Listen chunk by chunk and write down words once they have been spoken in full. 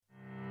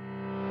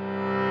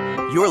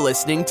You're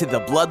listening to The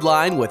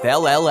Bloodline with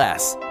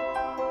LLS.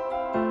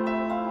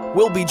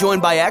 We'll be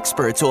joined by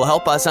experts who will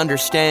help us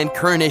understand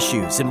current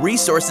issues and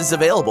resources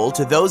available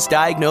to those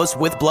diagnosed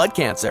with blood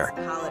cancer.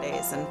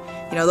 Holidays and,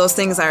 those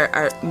things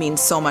mean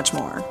so much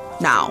more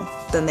now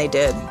than they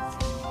did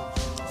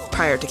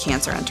prior to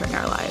cancer entering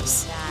our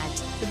lives.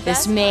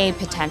 This may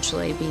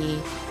potentially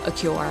be a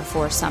cure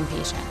for some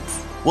patients.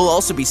 We'll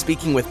also be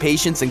speaking with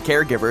patients and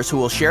caregivers who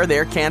will share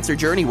their cancer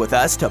journey with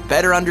us to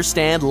better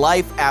understand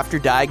life after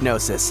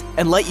diagnosis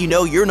and let you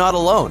know you're not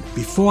alone.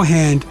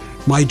 Beforehand,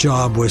 my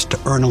job was to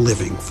earn a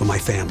living for my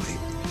family.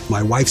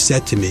 My wife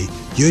said to me,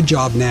 your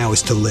job now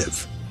is to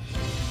live.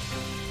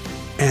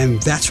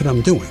 And that's what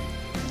I'm doing.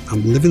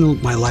 I'm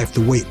living my life the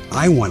way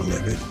I want to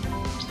live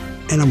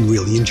it, and I'm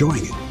really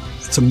enjoying it.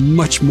 It's a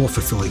much more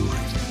fulfilling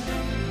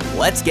life.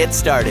 Let's get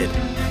started.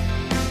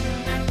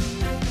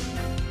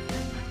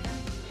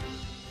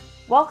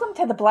 Welcome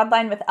to The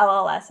Bloodline with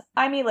LLS.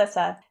 I'm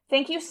Elissa.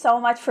 Thank you so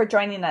much for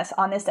joining us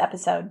on this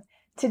episode.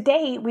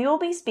 Today, we will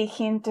be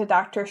speaking to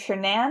Dr.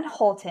 Shanann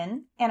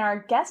Holton and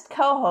our guest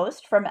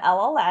co-host from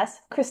LLS,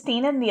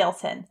 Christina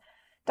Nielsen.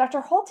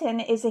 Dr.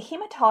 Holton is a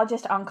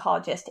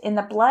hematologist-oncologist in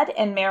the blood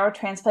and marrow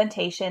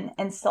transplantation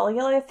and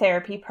cellular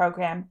therapy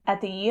program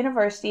at the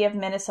University of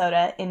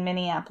Minnesota in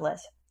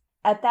Minneapolis.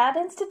 At that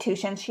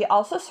institution, she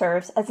also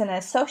serves as an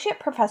associate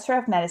professor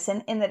of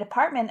medicine in the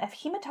Department of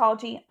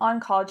Hematology,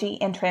 Oncology,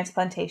 and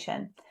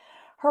Transplantation.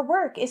 Her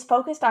work is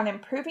focused on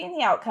improving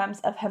the outcomes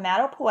of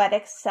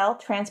hematopoietic cell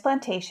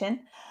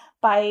transplantation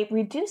by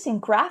reducing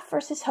graft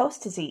versus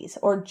host disease,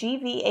 or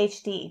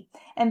GVHD,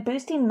 and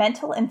boosting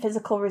mental and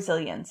physical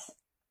resilience.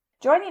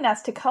 Joining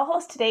us to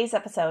co-host today's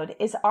episode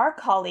is our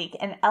colleague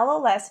and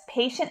LLS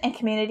Patient and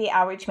Community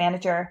Outreach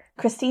Manager,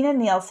 Christina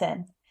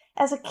Nielsen.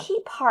 As a key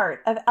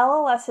part of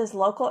LLS's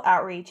local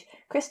outreach,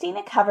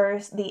 Christina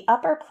covers the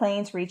Upper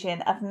Plains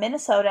region of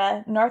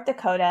Minnesota, North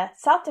Dakota,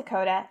 South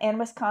Dakota, and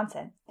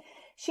Wisconsin.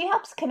 She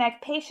helps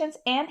connect patients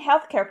and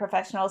healthcare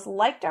professionals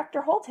like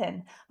Dr.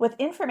 Holton with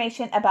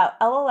information about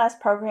LLS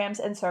programs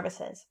and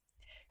services.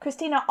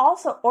 Christina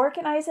also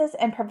organizes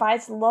and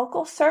provides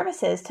local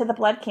services to the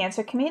blood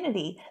cancer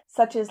community,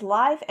 such as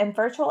live and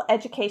virtual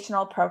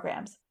educational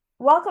programs.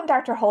 Welcome,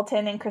 Dr.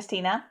 Holton and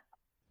Christina.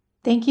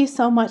 Thank you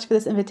so much for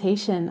this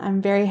invitation.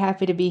 I'm very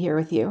happy to be here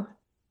with you.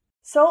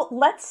 So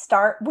let's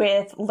start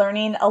with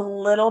learning a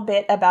little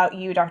bit about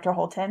you, Dr.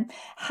 Holton.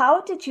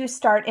 How did you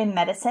start in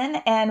medicine,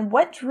 and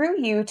what drew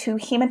you to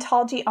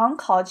hematology,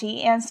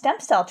 oncology, and stem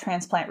cell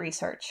transplant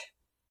research?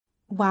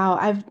 Wow,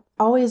 I've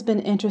always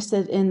been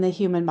interested in the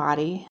human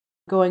body.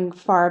 Going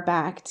far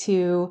back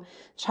to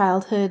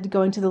childhood,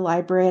 going to the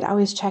library, I'd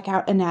always check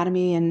out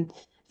anatomy and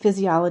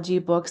physiology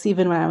books,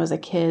 even when I was a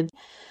kid.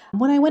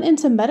 When I went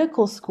into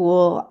medical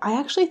school, I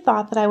actually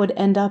thought that I would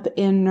end up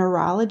in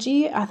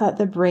neurology. I thought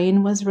the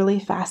brain was really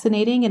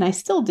fascinating, and I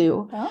still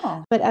do.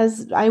 Oh. But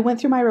as I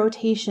went through my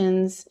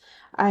rotations,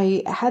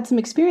 I had some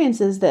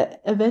experiences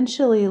that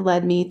eventually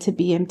led me to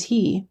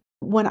BMT.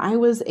 When I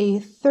was a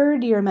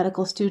third-year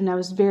medical student, I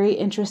was very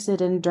interested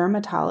in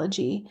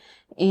dermatology,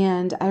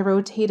 and I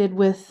rotated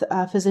with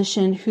a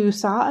physician who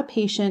saw a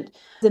patient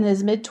in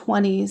his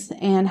mid-20s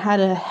and had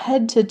a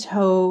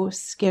head-to-toe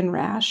skin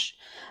rash.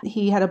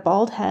 He had a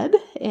bald head,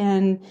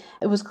 and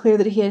it was clear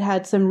that he had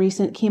had some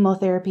recent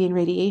chemotherapy and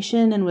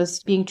radiation and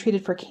was being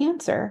treated for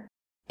cancer.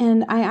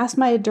 And I asked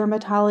my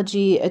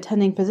dermatology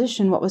attending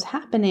physician what was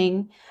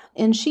happening,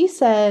 and she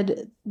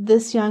said,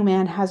 this young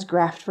man has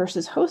graft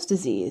versus host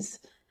disease.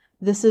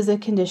 This is a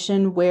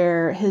condition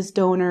where his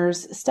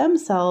donor's stem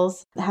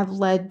cells have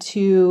led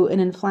to an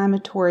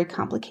inflammatory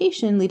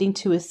complication leading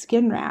to a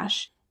skin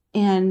rash.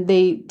 And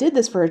they did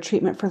this for a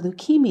treatment for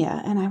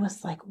leukemia. And I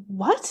was like,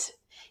 what?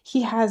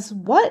 He has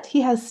what?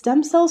 He has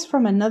stem cells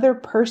from another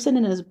person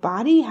in his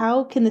body?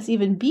 How can this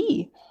even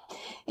be?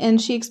 And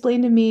she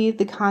explained to me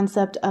the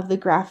concept of the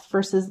graft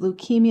versus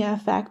leukemia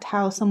effect,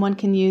 how someone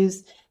can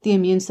use the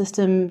immune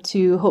system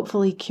to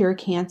hopefully cure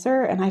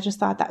cancer. And I just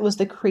thought that was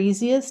the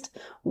craziest,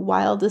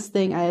 wildest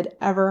thing I had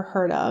ever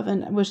heard of,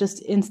 and was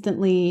just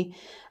instantly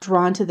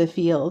drawn to the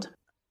field.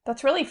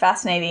 That's really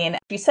fascinating.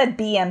 You said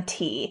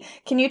BMT.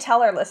 Can you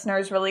tell our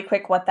listeners really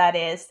quick what that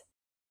is?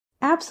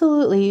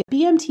 Absolutely.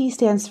 BMT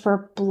stands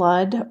for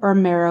blood or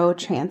marrow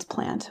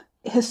transplant.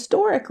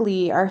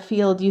 Historically, our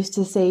field used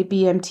to say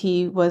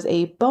BMT was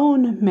a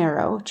bone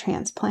marrow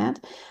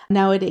transplant.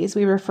 Nowadays,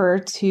 we refer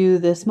to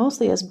this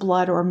mostly as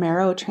blood or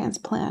marrow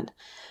transplant.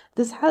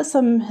 This has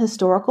some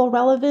historical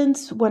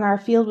relevance. When our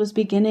field was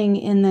beginning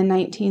in the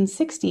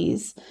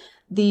 1960s,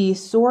 the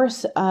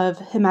source of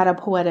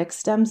hematopoietic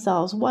stem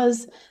cells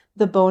was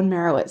the bone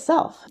marrow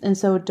itself. And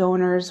so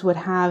donors would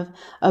have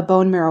a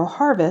bone marrow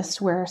harvest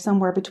where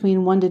somewhere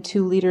between 1 to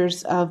 2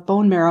 liters of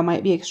bone marrow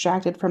might be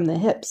extracted from the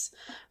hips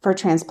for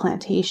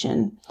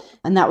transplantation.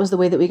 And that was the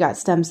way that we got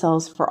stem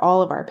cells for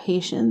all of our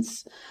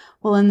patients.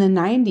 Well, in the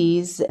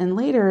 90s and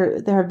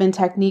later, there have been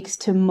techniques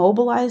to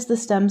mobilize the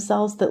stem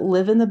cells that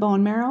live in the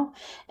bone marrow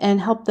and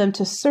help them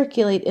to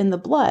circulate in the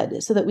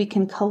blood so that we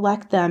can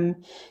collect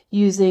them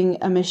using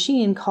a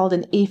machine called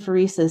an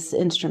apheresis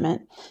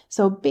instrument.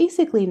 So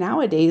basically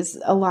nowadays,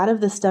 a lot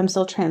of the stem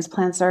cell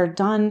transplants are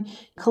done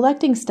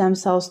collecting stem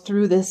cells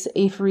through this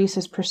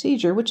apheresis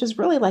procedure, which is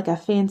really like a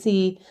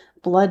fancy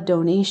blood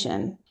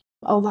donation.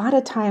 A lot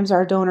of times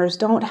our donors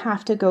don't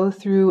have to go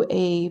through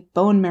a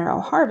bone marrow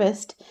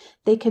harvest.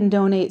 They can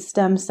donate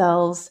stem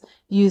cells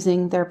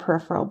using their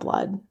peripheral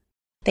blood.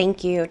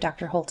 Thank you,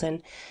 Dr.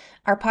 Holton.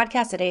 Our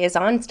podcast today is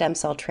on stem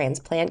cell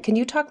transplant. Can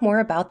you talk more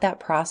about that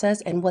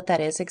process and what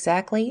that is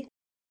exactly?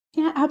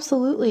 Yeah,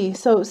 absolutely.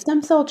 So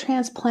stem cell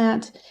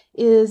transplant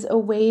is a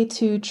way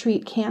to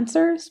treat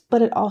cancers,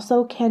 but it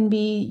also can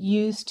be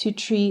used to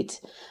treat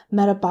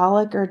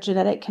metabolic or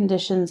genetic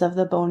conditions of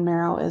the bone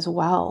marrow as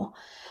well.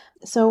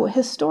 So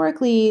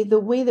historically, the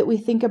way that we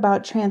think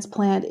about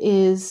transplant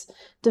is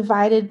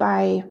divided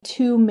by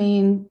two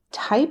main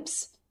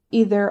types,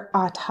 either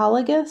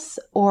autologous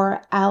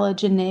or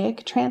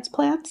allogeneic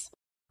transplants.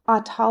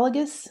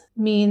 Autologous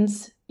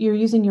means you're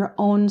using your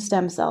own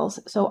stem cells.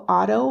 So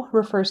auto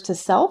refers to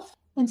self.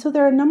 And so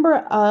there are a number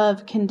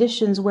of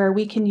conditions where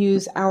we can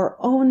use our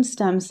own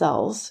stem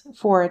cells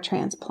for a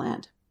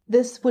transplant.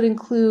 This would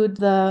include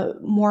the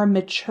more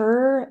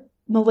mature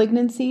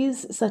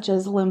malignancies such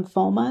as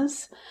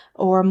lymphomas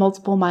or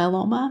multiple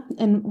myeloma.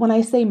 And when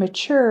I say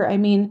mature, I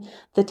mean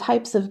the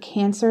types of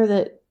cancer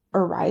that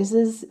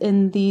arises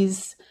in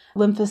these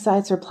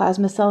lymphocytes or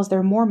plasma cells.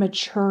 They're more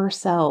mature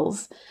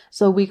cells.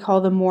 So we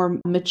call them more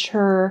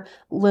mature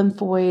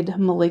lymphoid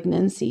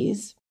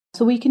malignancies.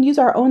 So we can use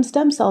our own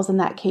stem cells in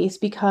that case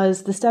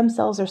because the stem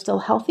cells are still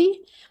healthy.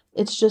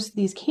 It's just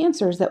these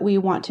cancers that we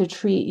want to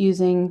treat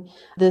using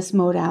this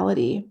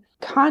modality.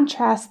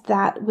 Contrast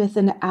that with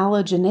an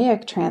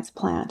allogeneic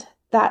transplant.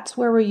 That's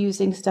where we're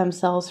using stem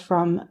cells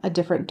from a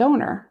different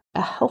donor,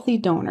 a healthy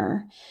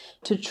donor,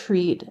 to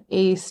treat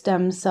a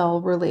stem cell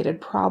related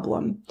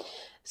problem.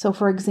 So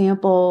for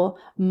example,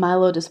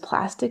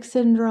 myelodysplastic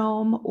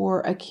syndrome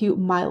or acute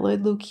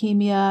myeloid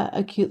leukemia,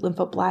 acute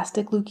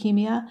lymphoblastic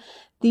leukemia,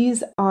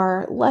 these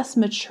are less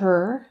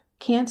mature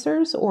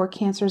cancers or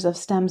cancers of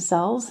stem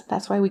cells.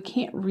 That's why we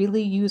can't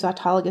really use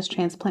autologous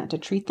transplant to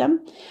treat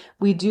them.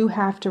 We do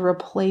have to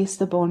replace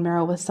the bone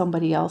marrow with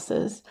somebody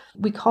else's.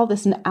 We call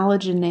this an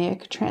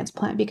allogeneic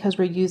transplant because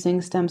we're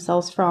using stem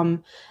cells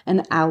from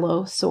an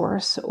allo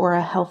source or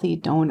a healthy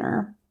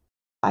donor.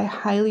 I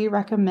highly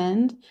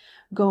recommend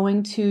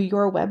going to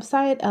your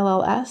website,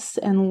 LLS,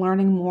 and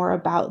learning more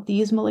about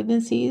these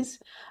malignancies,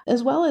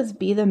 as well as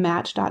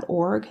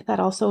bethematch.org. That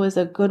also is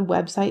a good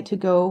website to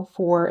go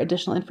for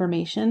additional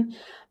information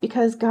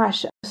because,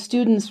 gosh,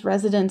 students,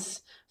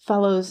 residents,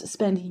 fellows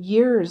spend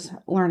years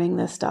learning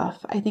this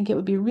stuff. I think it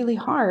would be really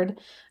hard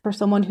for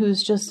someone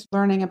who's just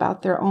learning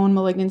about their own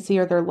malignancy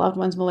or their loved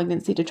one's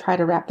malignancy to try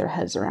to wrap their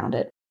heads around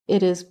it.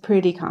 It is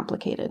pretty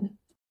complicated.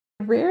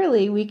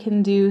 Rarely we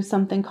can do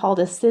something called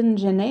a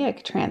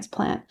syngeneic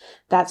transplant.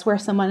 That's where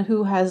someone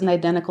who has an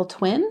identical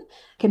twin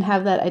can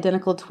have that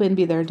identical twin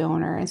be their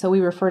donor. And so we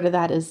refer to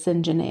that as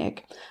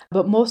syngeneic.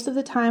 But most of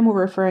the time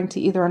we're referring to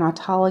either an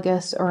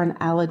autologous or an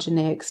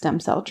allogeneic stem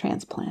cell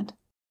transplant.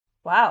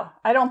 Wow,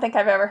 I don't think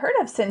I've ever heard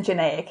of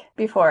syngeneic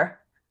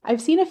before.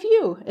 I've seen a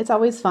few. It's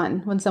always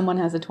fun when someone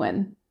has a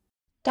twin.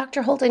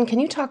 Dr. Holton, can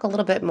you talk a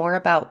little bit more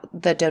about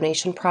the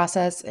donation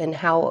process and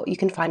how you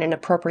can find an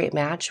appropriate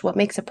match? What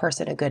makes a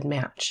person a good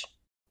match?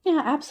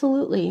 Yeah,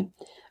 absolutely.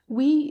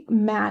 We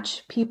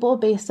match people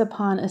based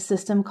upon a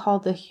system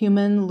called the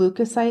human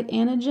leukocyte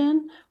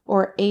antigen,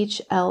 or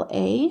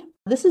HLA.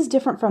 This is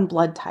different from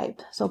blood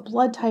type. So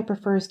blood type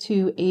refers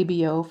to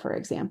ABO, for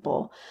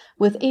example.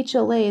 With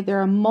HLA,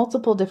 there are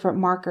multiple different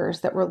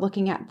markers that we're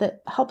looking at that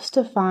helps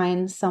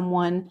define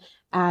someone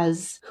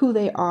as who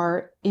they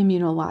are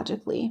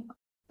immunologically.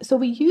 So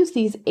we use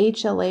these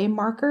HLA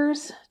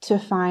markers to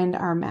find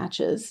our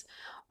matches.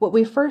 What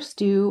we first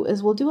do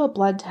is we'll do a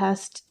blood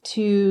test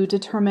to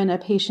determine a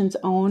patient's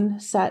own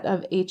set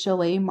of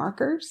HLA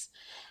markers,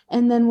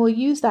 and then we'll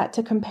use that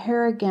to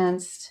compare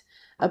against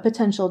a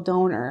potential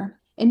donor.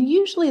 And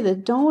usually the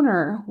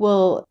donor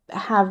will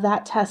have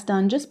that test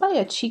done just by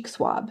a cheek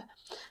swab.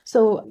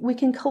 So we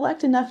can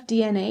collect enough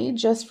DNA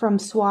just from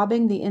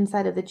swabbing the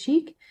inside of the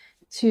cheek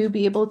to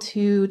be able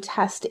to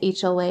test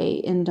HLA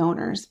in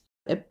donors.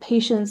 A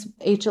patient's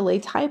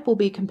HLA type will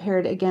be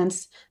compared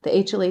against the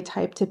HLA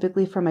type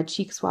typically from a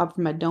cheek swab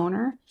from a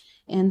donor,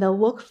 and they'll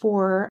look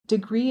for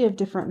degree of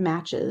different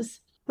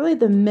matches. Really,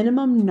 the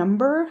minimum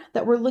number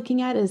that we're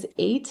looking at is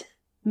 8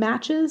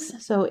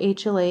 matches, so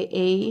HLA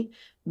A,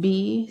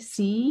 B,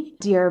 C,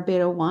 DR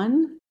beta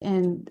 1,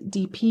 and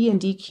DP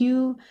and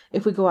DQ.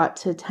 If we go out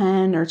to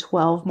 10 or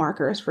 12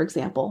 markers, for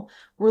example,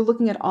 we're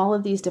looking at all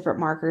of these different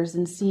markers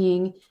and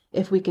seeing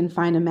if we can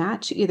find a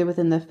match either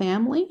within the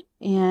family.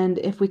 And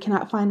if we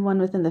cannot find one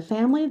within the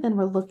family, then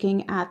we're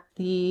looking at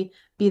the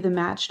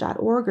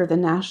bethematch.org or the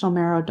National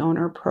Marrow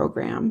Donor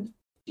Program.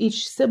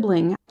 each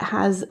sibling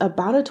has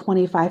about a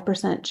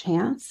 25%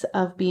 chance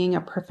of being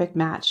a perfect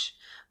match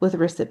with a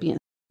recipient.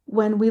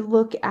 When we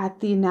look at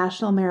the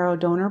National Marrow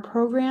Donor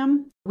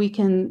Program, we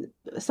can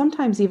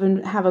sometimes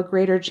even have a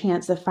greater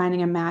chance of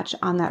finding a match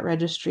on that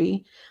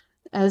registry.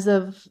 As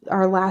of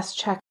our last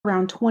check,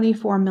 around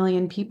 24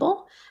 million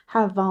people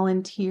have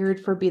volunteered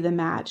for Be the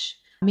Match,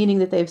 meaning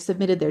that they've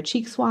submitted their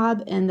cheek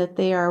swab and that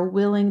they are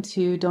willing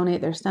to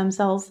donate their stem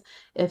cells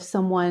if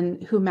someone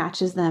who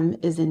matches them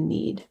is in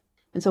need.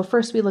 And so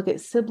first we look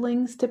at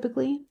siblings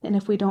typically, and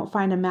if we don't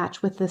find a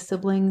match with the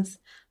siblings,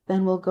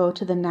 then we'll go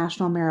to the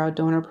National Marrow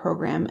Donor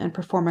Program and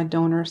perform a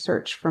donor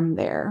search from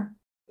there.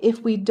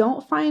 If we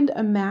don't find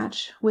a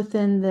match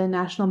within the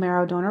National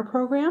Marrow Donor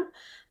Program,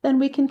 then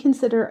we can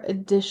consider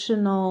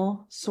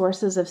additional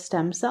sources of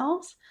stem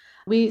cells.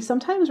 We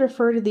sometimes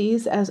refer to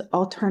these as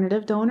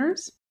alternative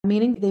donors,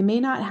 meaning they may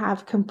not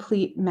have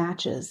complete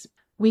matches.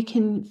 We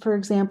can, for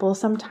example,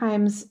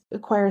 sometimes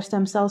acquire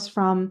stem cells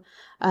from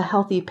a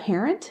healthy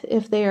parent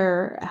if they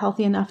are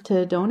healthy enough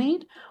to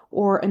donate,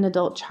 or an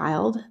adult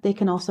child. They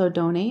can also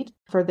donate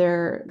for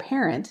their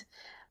parent.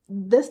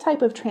 This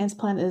type of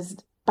transplant is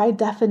by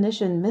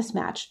definition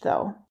mismatched,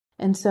 though.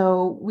 And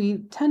so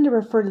we tend to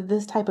refer to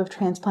this type of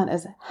transplant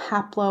as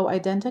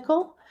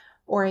haploidentical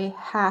or a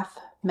half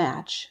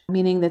match,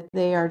 meaning that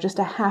they are just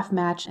a half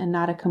match and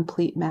not a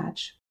complete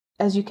match.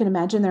 As you can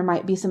imagine, there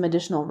might be some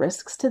additional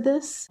risks to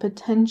this.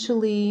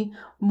 Potentially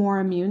more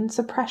immune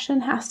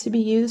suppression has to be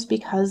used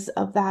because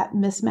of that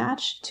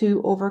mismatch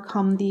to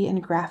overcome the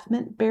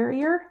engraftment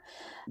barrier.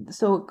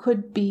 So it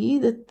could be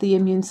that the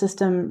immune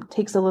system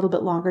takes a little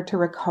bit longer to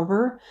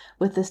recover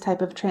with this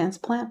type of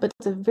transplant, but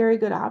it's a very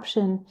good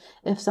option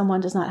if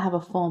someone does not have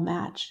a full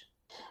match.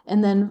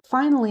 And then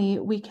finally,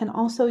 we can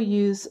also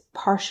use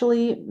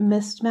partially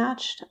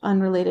mismatched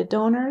unrelated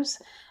donors,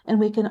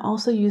 and we can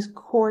also use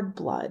cord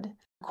blood.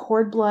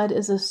 Cord blood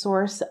is a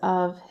source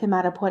of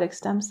hematopoietic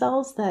stem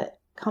cells that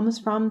comes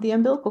from the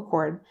umbilical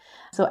cord.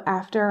 So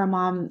after a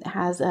mom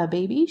has a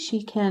baby,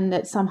 she can,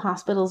 at some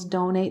hospitals,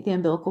 donate the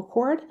umbilical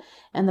cord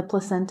and the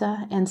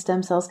placenta, and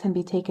stem cells can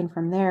be taken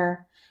from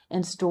there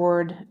and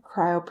stored,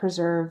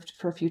 cryopreserved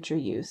for future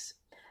use.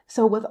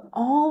 So with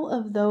all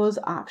of those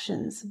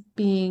options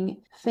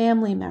being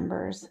family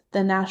members,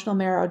 the National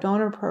Marrow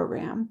Donor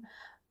Program,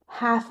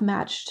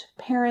 half-matched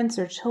parents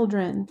or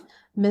children,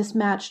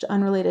 mismatched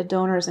unrelated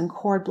donors, and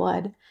cord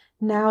blood,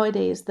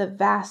 nowadays the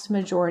vast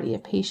majority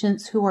of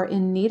patients who are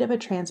in need of a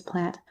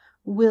transplant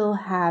will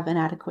have an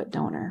adequate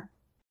donor.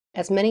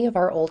 As many of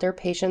our older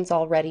patients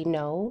already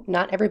know,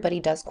 not everybody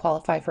does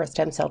qualify for a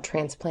stem cell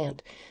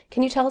transplant.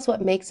 Can you tell us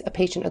what makes a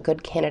patient a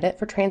good candidate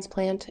for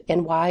transplant,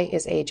 and why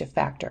is age a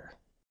factor?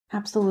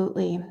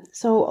 Absolutely.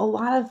 So a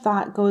lot of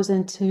thought goes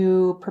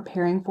into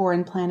preparing for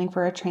and planning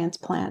for a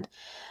transplant.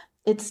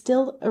 It's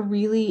still a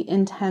really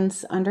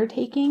intense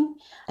undertaking,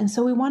 and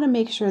so we want to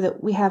make sure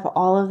that we have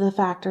all of the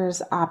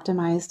factors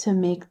optimized to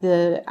make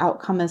the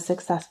outcome as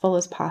successful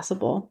as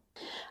possible.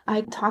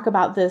 I talk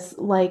about this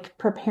like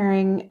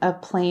preparing a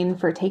plane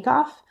for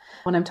takeoff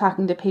when I'm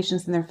talking to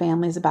patients and their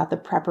families about the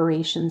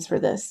preparations for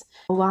this.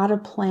 A lot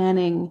of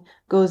planning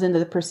goes into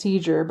the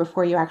procedure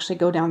before you actually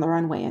go down the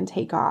runway and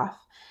take off.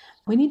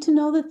 We need to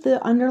know that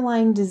the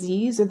underlying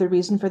disease or the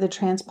reason for the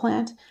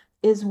transplant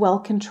is well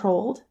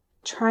controlled.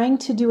 Trying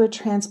to do a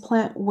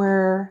transplant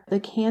where the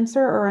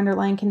cancer or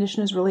underlying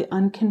condition is really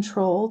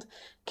uncontrolled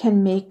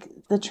can make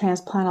the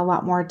transplant a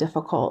lot more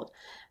difficult.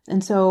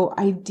 And so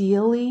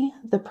ideally,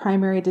 the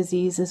primary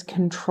disease is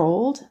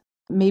controlled,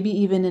 maybe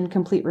even in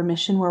complete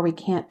remission where we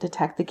can't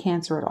detect the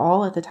cancer at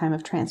all at the time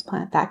of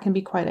transplant. That can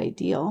be quite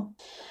ideal.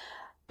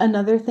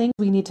 Another thing,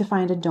 we need to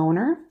find a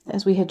donor,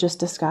 as we had just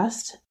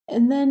discussed.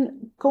 And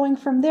then going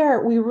from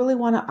there, we really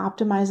want to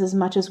optimize as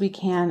much as we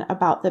can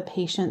about the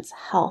patient's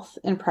health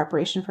in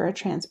preparation for a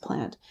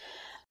transplant.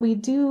 We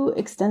do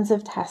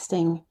extensive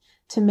testing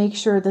to make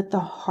sure that the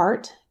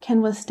heart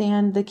can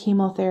withstand the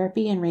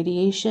chemotherapy and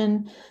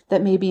radiation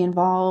that may be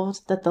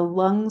involved, that the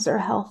lungs are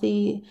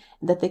healthy,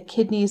 that the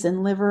kidneys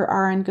and liver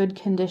are in good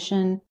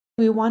condition.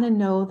 We want to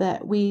know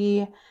that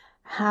we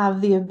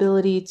have the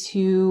ability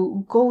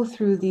to go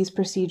through these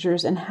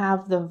procedures and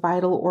have the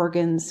vital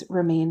organs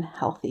remain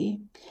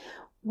healthy.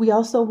 We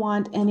also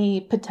want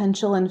any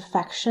potential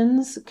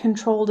infections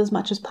controlled as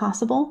much as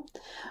possible.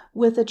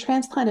 With a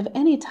transplant of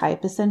any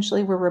type,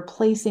 essentially we're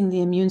replacing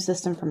the immune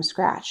system from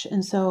scratch.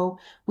 And so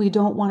we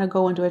don't want to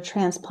go into a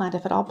transplant,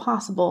 if at all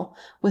possible,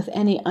 with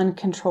any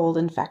uncontrolled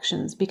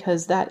infections,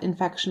 because that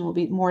infection will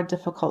be more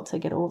difficult to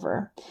get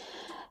over.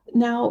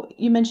 Now,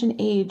 you mentioned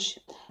age.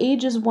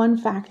 Age is one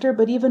factor,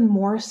 but even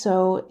more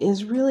so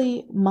is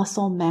really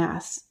muscle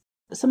mass.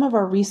 Some of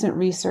our recent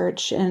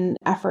research and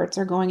efforts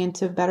are going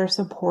into better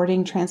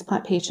supporting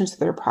transplant patients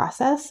through their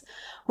process.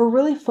 We're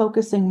really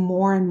focusing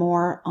more and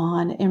more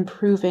on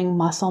improving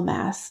muscle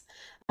mass,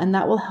 and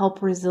that will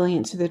help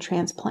resilience through the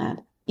transplant.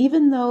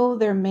 Even though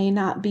there may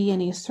not be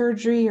any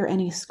surgery or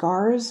any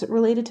scars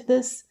related to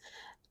this,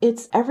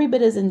 it's every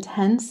bit as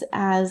intense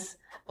as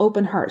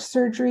open heart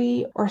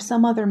surgery or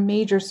some other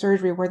major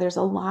surgery where there's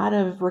a lot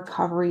of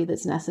recovery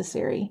that's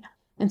necessary.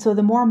 And so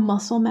the more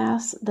muscle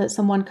mass that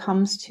someone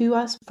comes to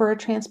us for a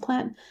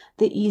transplant,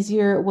 the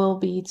easier it will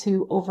be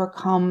to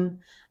overcome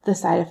the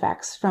side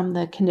effects from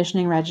the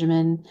conditioning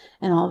regimen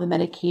and all the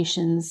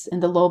medications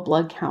and the low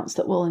blood counts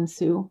that will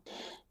ensue.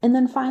 And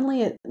then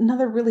finally,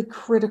 another really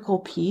critical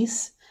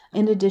piece,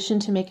 in addition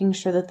to making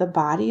sure that the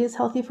body is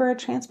healthy for a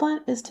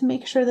transplant, is to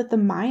make sure that the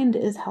mind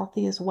is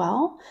healthy as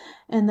well,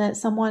 and that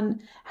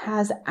someone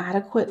has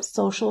adequate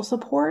social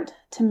support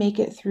to make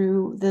it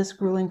through this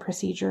grueling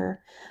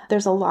procedure.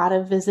 There's a lot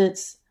of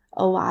visits,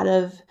 a lot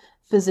of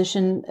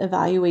physician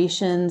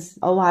evaluations,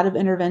 a lot of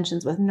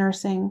interventions with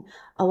nursing,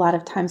 a lot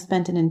of time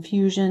spent in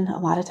infusion, a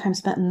lot of time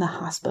spent in the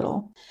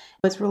hospital.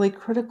 It's really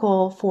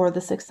critical for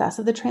the success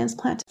of the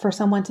transplant for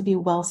someone to be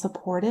well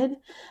supported,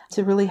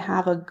 to really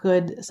have a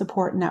good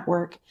support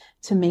network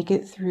to make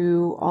it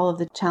through all of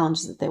the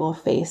challenges that they will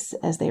face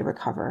as they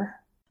recover.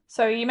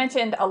 So you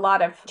mentioned a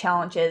lot of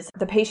challenges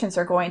the patients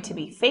are going to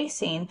be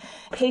facing.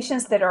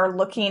 Patients that are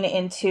looking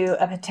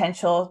into a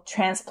potential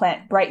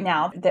transplant right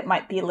now that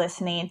might be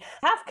listening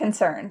have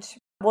concerns.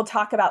 We'll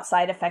talk about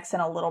side effects in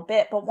a little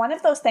bit, but one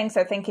of those things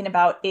they're thinking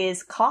about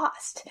is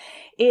cost.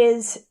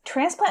 Is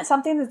transplant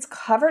something that's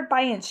covered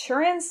by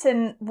insurance,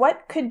 and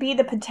what could be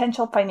the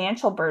potential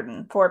financial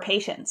burden for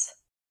patients?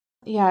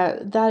 Yeah,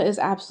 that is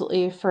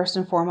absolutely first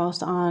and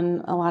foremost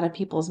on a lot of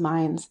people's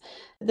minds.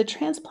 The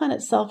transplant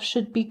itself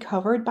should be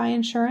covered by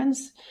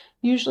insurance.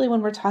 Usually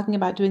when we're talking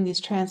about doing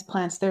these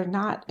transplants, they're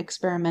not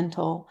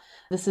experimental.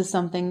 This is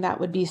something that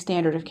would be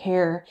standard of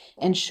care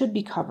and should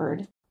be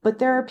covered. But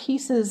there are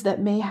pieces that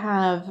may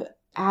have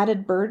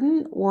added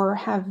burden or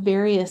have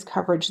various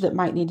coverage that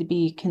might need to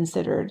be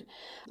considered.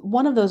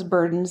 One of those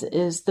burdens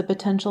is the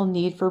potential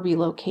need for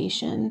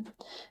relocation.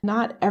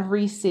 Not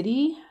every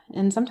city,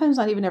 and sometimes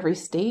not even every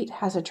state,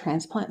 has a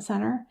transplant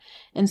center.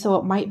 And so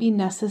it might be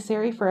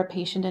necessary for a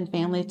patient and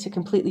family to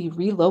completely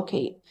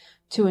relocate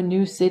to a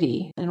new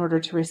city in order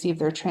to receive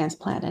their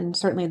transplant. And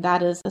certainly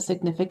that is a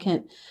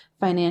significant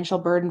financial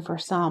burden for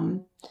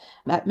some.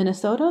 At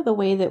Minnesota, the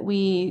way that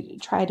we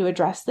try to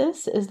address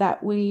this is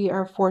that we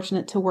are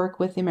fortunate to work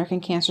with the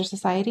American Cancer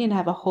Society and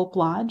have a Hope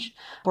Lodge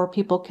where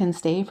people can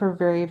stay for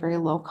very, very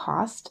low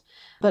cost.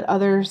 But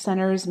other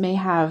centers may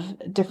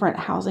have different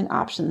housing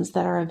options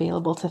that are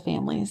available to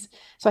families.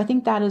 So I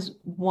think that is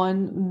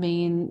one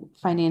main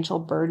financial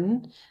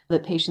burden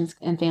that patients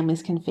and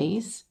families can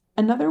face.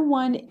 Another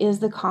one is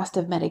the cost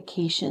of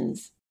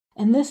medications.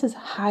 And this is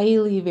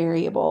highly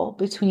variable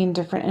between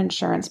different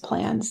insurance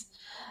plans.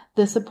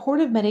 The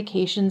supportive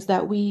medications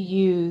that we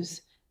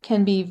use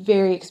can be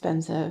very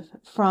expensive,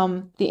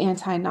 from the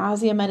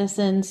anti-nausea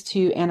medicines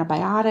to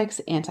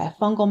antibiotics,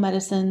 antifungal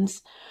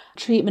medicines,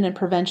 treatment and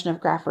prevention of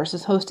graft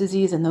versus host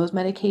disease and those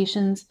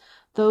medications.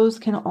 Those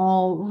can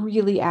all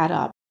really add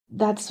up.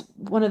 That's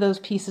one of those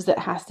pieces that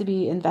has to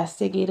be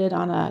investigated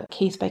on a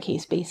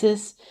case-by-case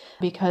basis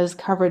because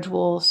coverage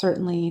will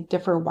certainly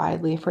differ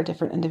widely for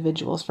different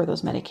individuals for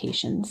those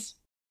medications.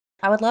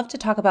 I would love to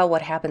talk about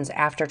what happens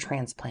after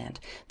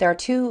transplant. There are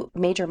two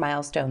major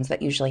milestones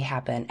that usually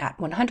happen at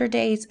 100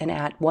 days and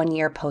at 1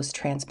 year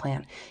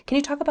post-transplant. Can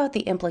you talk about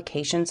the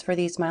implications for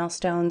these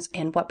milestones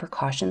and what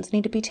precautions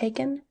need to be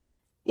taken?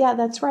 Yeah,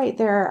 that's right.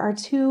 There are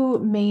two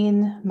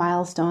main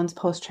milestones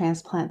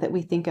post-transplant that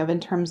we think of in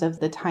terms of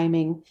the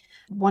timing,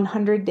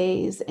 100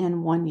 days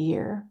and 1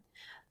 year.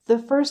 The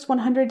first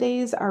 100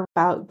 days are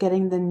about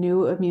getting the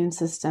new immune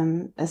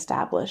system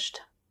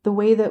established. The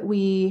way that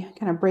we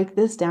kind of break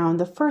this down,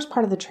 the first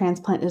part of the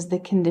transplant is the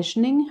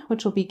conditioning,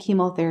 which will be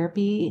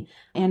chemotherapy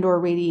and or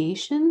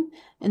radiation.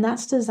 And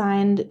that's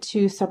designed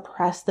to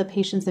suppress the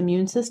patient's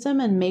immune system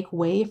and make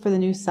way for the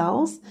new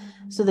cells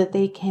so that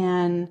they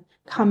can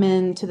come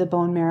into the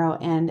bone marrow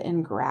and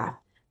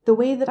engraft. The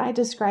way that I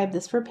describe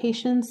this for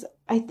patients,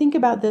 I think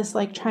about this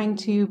like trying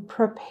to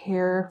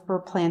prepare for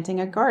planting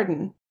a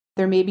garden.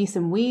 There may be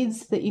some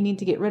weeds that you need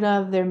to get rid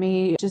of. There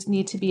may just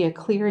need to be a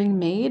clearing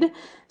made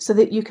so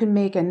that you can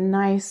make a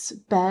nice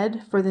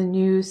bed for the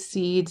new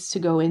seeds to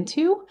go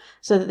into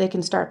so that they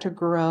can start to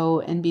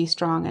grow and be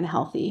strong and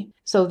healthy.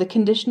 So the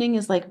conditioning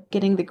is like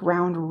getting the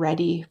ground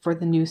ready for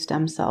the new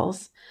stem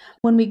cells.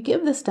 When we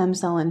give the stem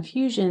cell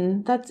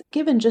infusion, that's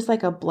given just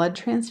like a blood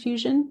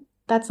transfusion.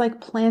 That's like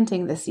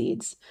planting the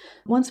seeds.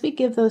 Once we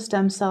give those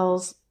stem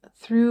cells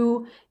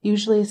through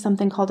usually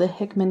something called a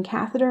Hickman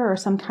catheter or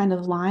some kind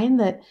of line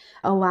that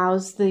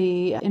allows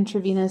the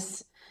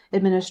intravenous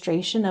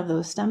administration of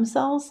those stem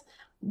cells,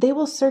 they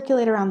will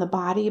circulate around the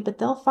body, but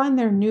they'll find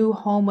their new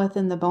home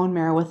within the bone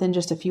marrow within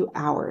just a few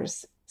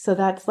hours. So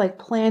that's like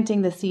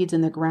planting the seeds in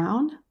the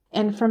ground.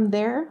 And from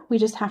there, we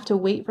just have to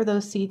wait for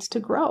those seeds to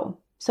grow.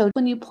 So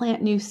when you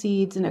plant new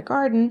seeds in a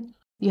garden,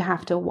 you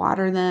have to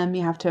water them,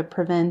 you have to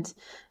prevent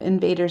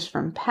invaders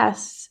from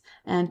pests,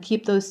 and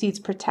keep those seeds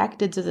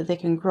protected so that they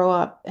can grow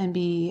up and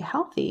be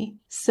healthy.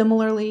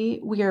 Similarly,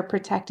 we are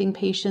protecting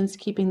patients,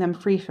 keeping them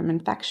free from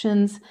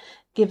infections,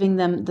 giving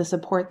them the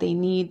support they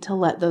need to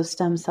let those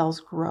stem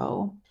cells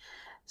grow.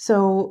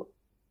 So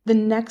the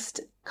next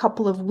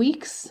couple of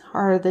weeks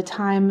are the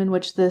time in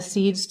which the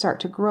seeds start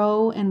to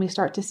grow and we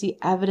start to see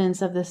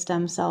evidence of the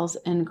stem cells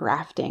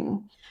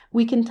engrafting.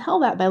 We can tell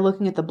that by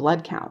looking at the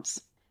blood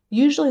counts.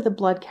 Usually the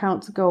blood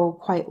counts go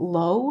quite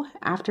low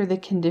after the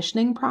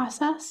conditioning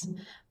process,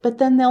 but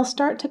then they'll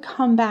start to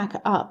come back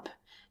up.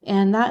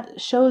 And that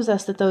shows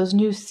us that those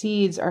new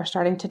seeds are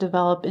starting to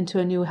develop into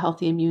a new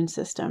healthy immune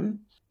system.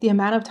 The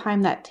amount of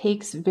time that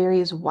takes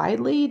varies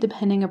widely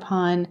depending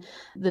upon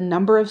the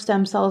number of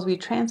stem cells we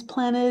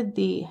transplanted,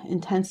 the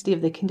intensity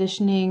of the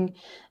conditioning,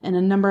 and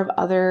a number of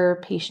other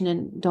patient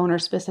and donor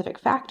specific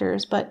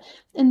factors. But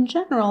in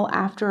general,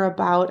 after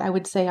about, I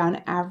would say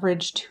on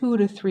average 2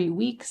 to 3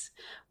 weeks,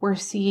 we're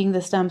seeing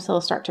the stem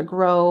cells start to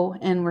grow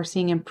and we're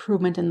seeing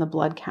improvement in the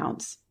blood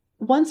counts.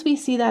 Once we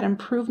see that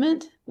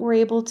improvement, we're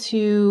able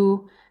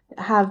to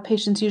have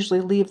patients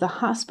usually leave the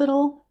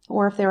hospital,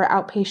 or if they were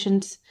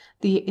outpatients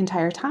the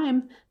entire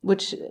time,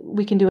 which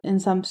we can do in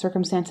some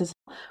circumstances,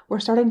 we're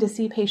starting to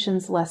see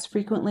patients less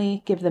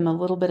frequently, give them a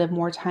little bit of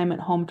more time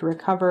at home to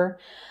recover,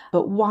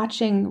 but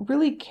watching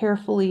really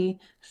carefully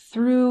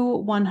through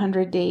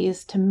 100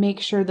 days to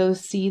make sure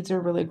those seeds are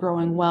really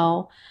growing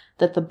well,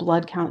 that the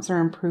blood counts are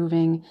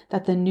improving,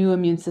 that the new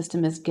immune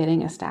system is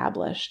getting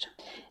established.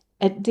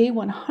 At day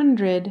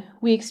 100,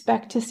 we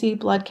expect to see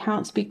blood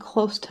counts be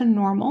close to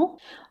normal,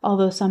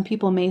 although some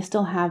people may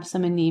still have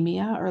some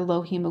anemia or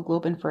low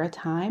hemoglobin for a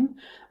time,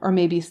 or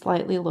maybe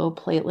slightly low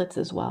platelets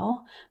as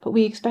well. But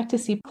we expect to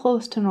see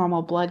close to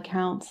normal blood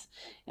counts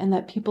and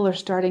that people are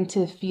starting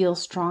to feel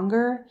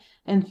stronger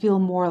and feel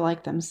more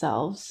like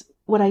themselves.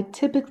 What I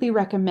typically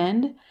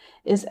recommend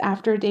is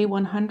after day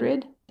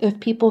 100,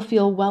 if people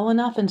feel well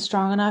enough and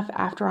strong enough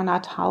after an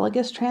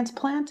autologous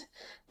transplant,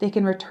 they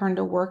can return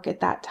to work at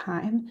that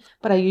time.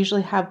 But I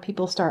usually have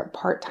people start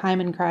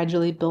part-time and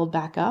gradually build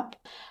back up.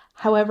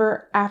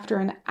 However, after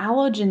an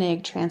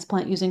allogeneic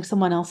transplant using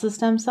someone else's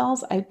stem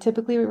cells, I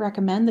typically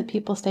recommend that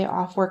people stay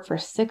off work for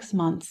 6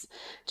 months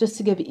just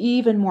to give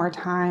even more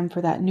time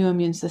for that new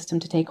immune system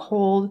to take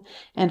hold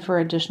and for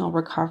additional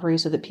recovery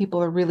so that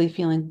people are really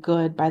feeling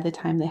good by the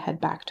time they head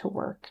back to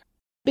work.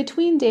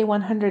 Between day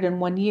 100 and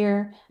 1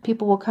 year,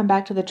 people will come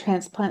back to the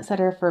transplant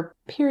center for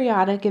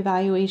periodic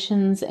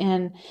evaluations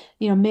and,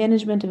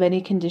 management of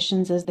any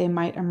conditions as they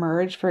might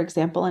emerge, for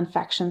example,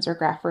 infections or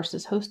graft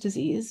versus host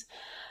disease.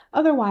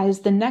 Otherwise,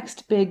 the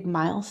next big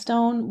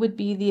milestone would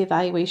be the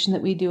evaluation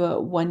that we do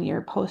at 1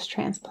 year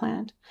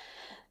post-transplant.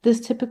 This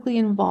typically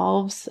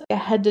involves a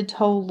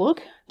head-to-toe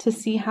look to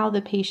see how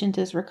the patient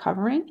is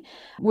recovering.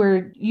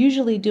 We're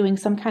usually doing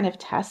some kind of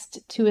test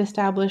to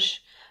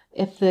establish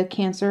if the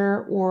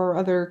cancer or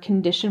other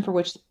condition for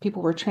which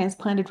people were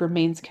transplanted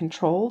remains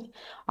controlled.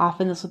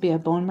 Often this will be a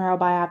bone marrow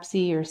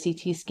biopsy or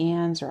CT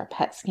scans or a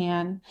PET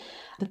scan.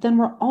 But then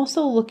we're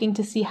also looking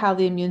to see how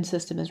the immune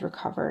system is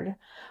recovered.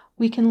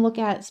 We can look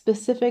at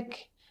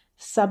specific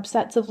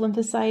subsets of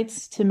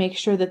lymphocytes to make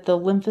sure that the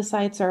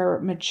lymphocytes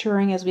are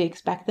maturing as we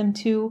expect them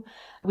to.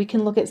 We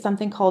can look at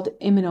something called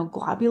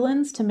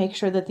immunoglobulins to make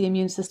sure that the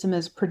immune system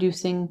is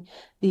producing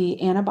the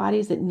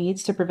antibodies it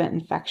needs to prevent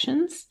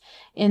infections.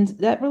 And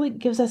that really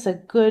gives us a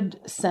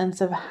good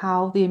sense of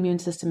how the immune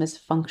system is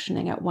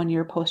functioning at 1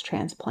 year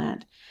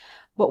post-transplant.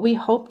 What we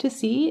hope to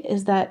see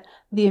is that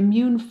the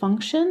immune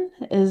function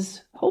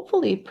is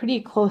hopefully pretty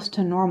close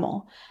to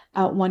normal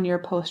at 1 year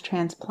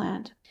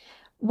post-transplant.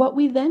 What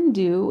we then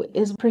do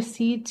is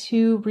proceed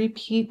to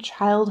repeat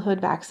childhood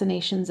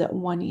vaccinations at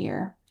 1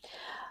 year.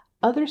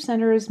 Other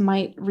centers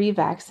might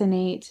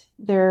revaccinate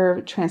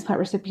their transplant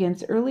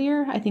recipients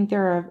earlier. I think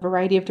there are a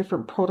variety of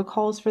different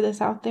protocols for this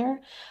out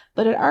there.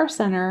 But at our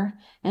center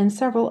and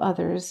several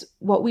others,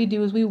 what we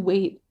do is we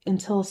wait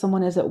until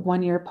someone is at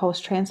 1 year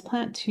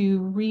post-transplant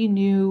to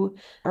renew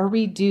or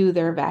redo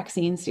their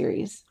vaccine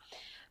series.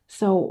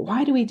 So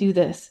why do we do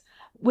this?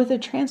 With a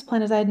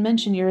transplant, as I had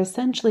mentioned, you're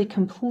essentially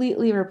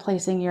completely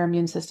replacing your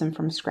immune system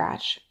from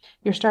scratch.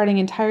 You're starting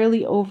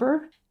entirely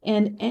over,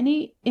 and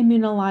any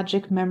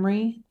immunologic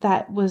memory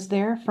that was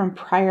there from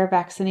prior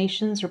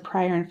vaccinations or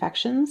prior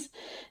infections,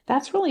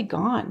 that's really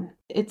gone.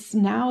 It's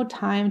now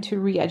time to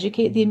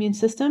re-educate the immune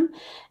system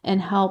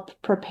and help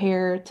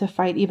prepare to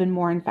fight even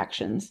more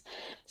infections.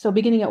 So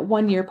beginning at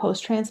 1 year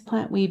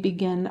post-transplant, we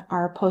begin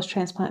our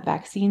post-transplant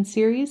vaccine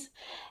series.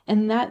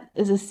 And that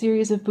is a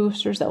series of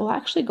boosters that will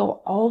actually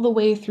go all the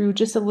way through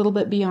just a little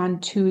bit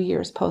beyond 2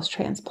 years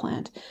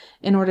post-transplant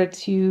in order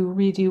to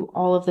redo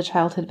all of the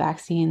childhood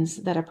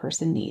vaccines that a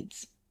person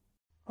needs.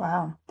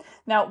 Wow.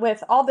 Now,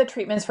 with all the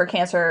treatments for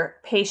cancer,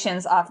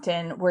 patients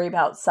often worry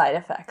about side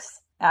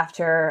effects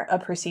after a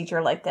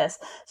procedure like this.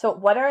 So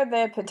what are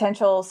the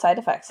potential side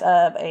effects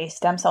of a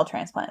stem cell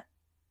transplant?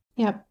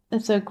 Yeah,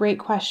 that's a great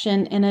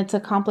question, and it's a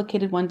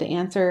complicated one to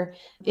answer.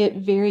 It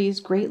varies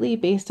greatly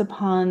based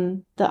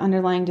upon the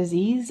underlying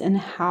disease and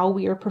how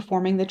we are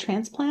performing the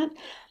transplant.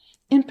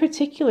 In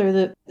particular,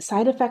 the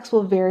side effects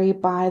will vary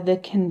by the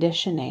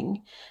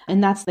conditioning,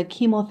 and that's the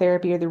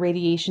chemotherapy or the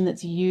radiation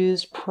that's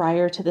used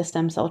prior to the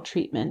stem cell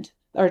treatment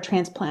or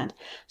transplant.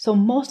 So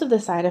most of the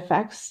side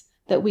effects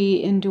that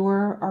we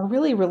endure are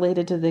really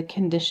related to the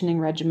conditioning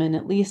regimen,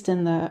 at least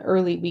in the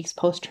early weeks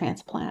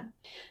post-transplant.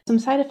 Some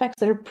side effects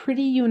that are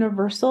pretty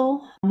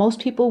universal. Most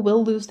people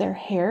will lose their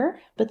hair,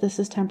 but this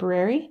is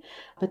temporary.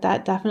 But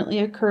that definitely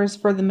occurs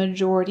for the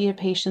majority of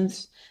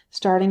patients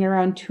starting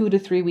around 2 to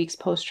 3 weeks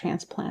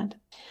post-transplant.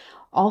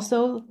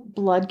 Also,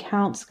 blood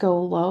counts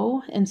go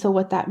low, and so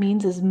what that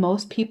means is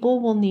most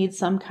people will need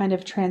some kind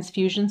of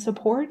transfusion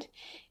support,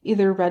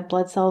 either red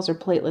blood cells or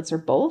platelets or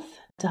both,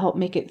 to help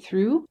make it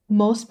through.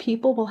 Most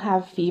people will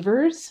have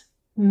fevers.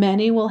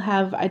 Many will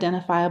have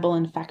identifiable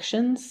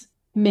infections.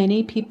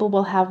 Many people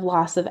will have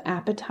loss of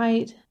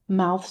appetite,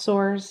 mouth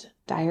sores,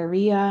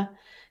 diarrhea.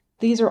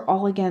 These are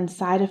all, again,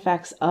 side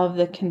effects of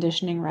the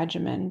conditioning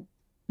regimen.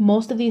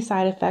 Most of these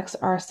side effects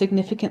are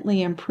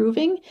significantly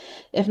improving,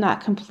 if not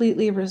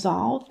completely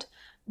resolved,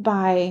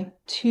 by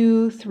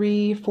 2,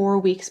 3, 4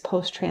 weeks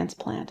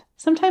post-transplant.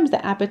 Sometimes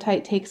the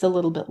appetite takes a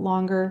little bit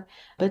longer,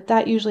 but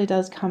that usually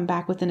does come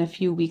back within a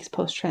few weeks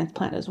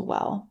post-transplant as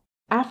well.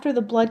 After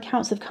the blood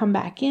counts have come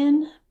back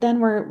in, then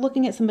we're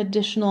looking at some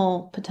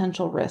additional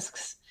potential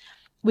risks.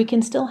 We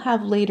can still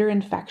have later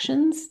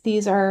infections.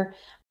 These are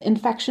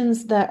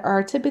infections that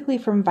are typically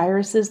from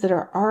viruses that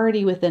are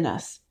already within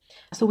us.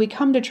 So we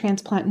come to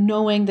transplant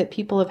knowing that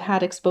people have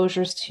had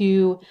exposures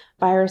to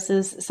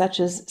viruses such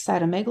as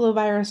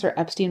cytomegalovirus or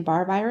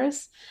Epstein-Barr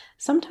virus.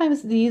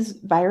 Sometimes these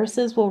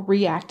viruses will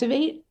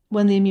reactivate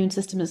when the immune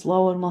system is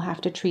low, and we'll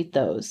have to treat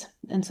those.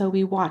 And so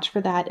we watch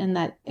for that in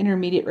that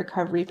intermediate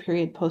recovery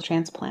period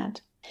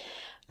post-transplant.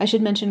 I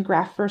should mention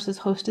graft versus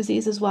host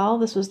disease as well.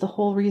 This was the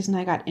whole reason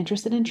I got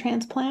interested in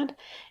transplant,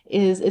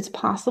 is it's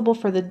possible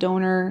for the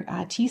donor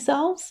T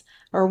cells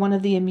or one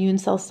of the immune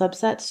cell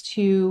subsets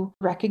to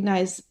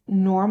recognize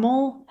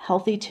normal,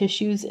 healthy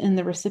tissues in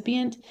the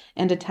recipient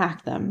and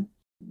attack them.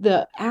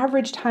 The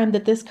average time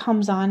that this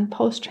comes on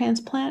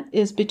post-transplant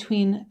is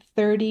between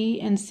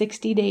 30 and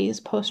 60 days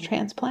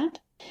post-transplant.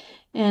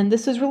 And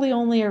this is really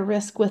only a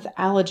risk with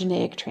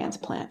allogeneic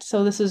transplant.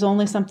 So this is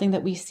only something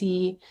that we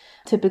see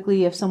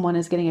typically if someone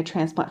is getting a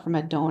transplant from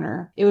a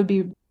donor. It would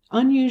be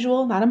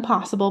unusual, not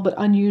impossible, but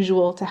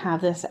unusual to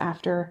have this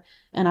after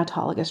an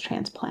autologous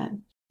transplant.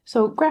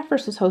 So graft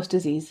versus host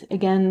disease,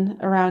 again,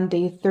 around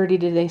day 30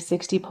 to day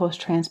 60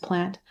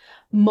 post-transplant.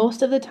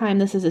 Most of the time,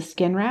 this is a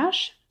skin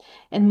rash,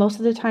 and most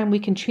of the time we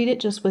can treat it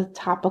just with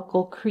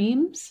topical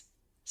creams.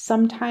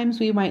 Sometimes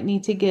we might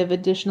need to give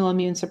additional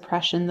immune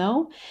suppression,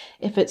 though,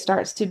 if it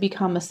starts to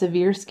become a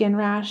severe skin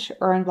rash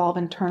or involve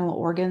internal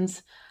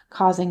organs,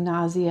 causing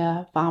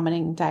nausea,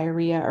 vomiting,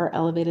 diarrhea, or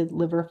elevated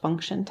liver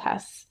function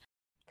tests.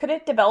 Could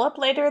it develop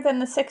later than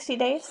the 60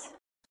 days?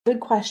 Good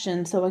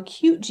question. So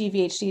acute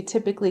GVHD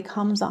typically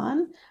comes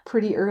on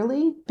pretty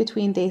early,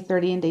 between day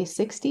 30 and day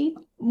 60.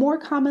 More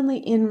commonly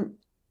in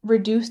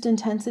reduced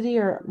intensity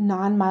or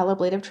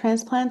non-myeloablative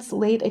transplants,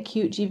 late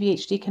acute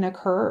GVHD can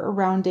occur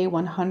around day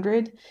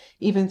 100,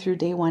 even through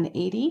day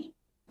 180.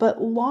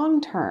 But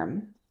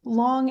long-term,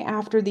 long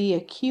after the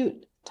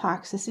acute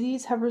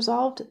toxicities have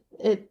resolved,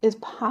 it is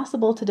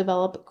possible to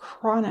develop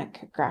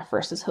chronic graft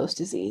versus host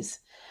disease.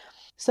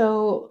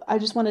 So I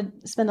just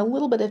want to spend a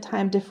little bit of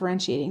time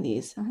differentiating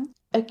these.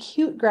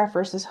 Acute graft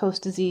versus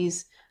host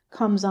disease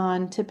comes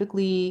on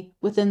typically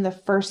within the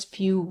first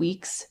few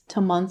weeks to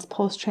months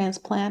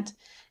post-transplant.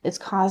 It's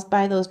caused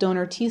by those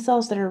donor T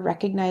cells that are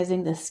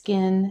recognizing the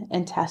skin,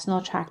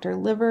 intestinal tract, or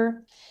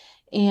liver.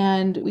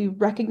 And we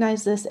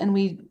recognize this, and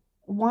we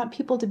want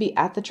people to be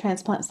at the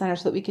transplant center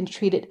so that we can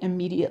treat it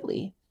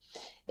immediately.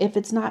 If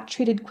it's not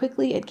treated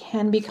quickly, it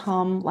can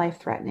become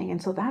life-threatening.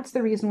 And so that's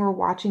the reason we're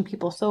watching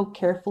people so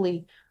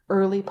carefully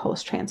early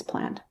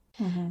post-transplant.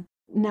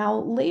 Now,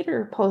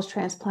 later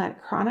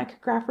post-transplant,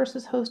 chronic graft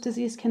versus host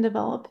disease can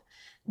develop.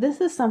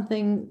 This is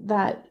something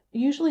that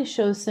usually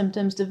shows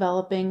symptoms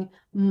developing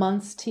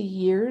months to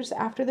years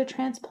after the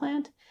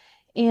transplant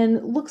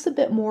and looks a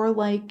bit more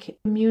like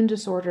immune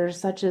disorders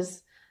such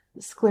as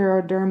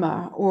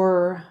scleroderma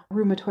or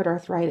rheumatoid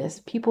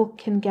arthritis. People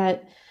can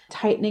get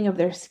tightening of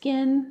their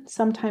skin,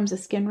 sometimes a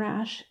skin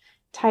rash,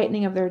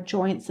 tightening of their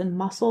joints and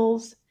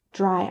muscles,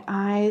 dry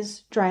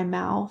eyes, dry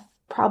mouth,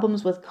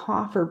 problems with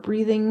cough or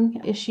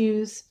breathing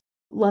issues,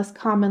 less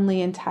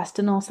commonly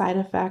intestinal side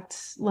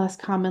effects, less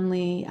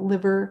commonly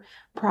liver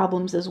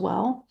problems as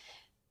well.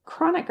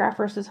 Chronic graft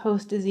versus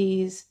host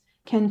disease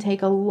can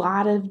take a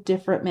lot of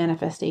different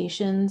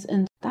manifestations,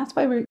 and that's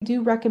why we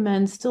do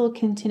recommend still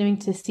continuing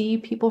to see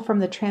people from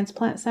the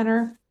transplant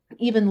center,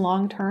 even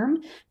long term,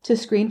 to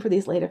screen for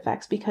these late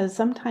effects, because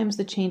sometimes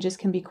the changes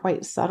can be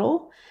quite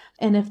subtle,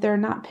 and if they're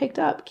not picked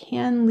up,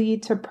 can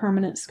lead to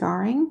permanent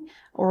scarring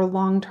or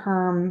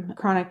long-term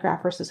chronic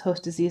graft versus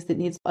host disease that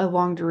needs a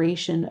long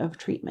duration of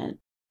treatment.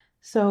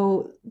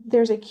 So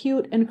there's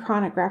acute and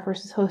chronic graft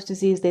versus host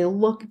disease. They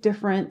look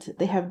different.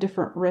 They have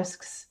different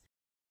risks.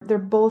 They're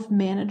both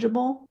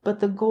manageable, but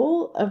the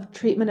goal of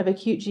treatment of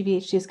acute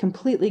GVHD is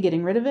completely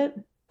getting rid of it.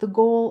 The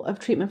goal of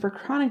treatment for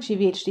chronic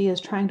GVHD is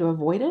trying to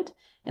avoid it.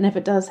 And if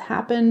it does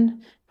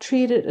happen,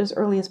 treat it as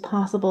early as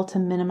possible to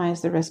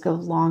minimize the risk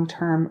of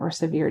long-term or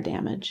severe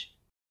damage.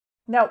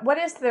 Now, what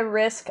is the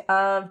risk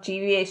of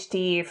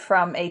GVHD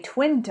from a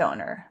twin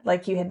donor,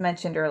 like you had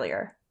mentioned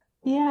earlier?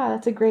 Yeah,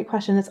 that's a great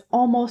question. It's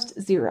almost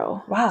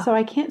zero. Wow. So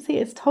I can't say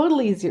it's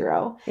totally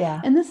zero. Yeah.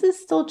 And this is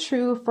still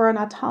true for an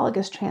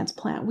autologous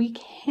transplant. We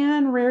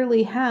can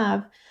rarely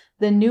have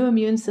the new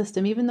immune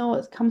system, even though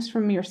it comes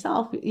from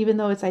yourself, even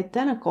though it's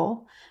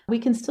identical. We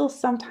can still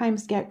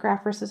sometimes get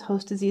graft versus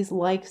host disease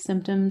like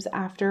symptoms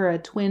after a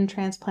twin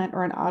transplant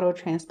or an auto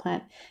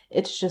transplant.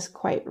 It's just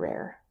quite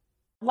rare.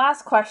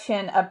 Last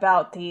question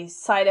about these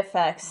side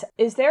effects.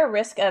 Is there a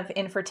risk of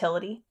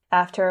infertility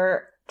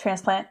after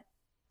transplant?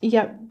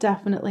 Yep,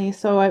 definitely.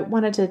 So I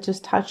wanted to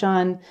just touch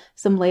on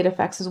some late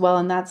effects as well,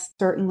 and that's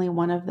certainly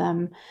one of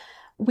them.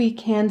 We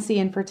can see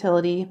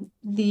infertility.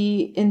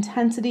 The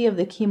intensity of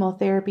the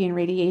chemotherapy and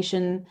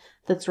radiation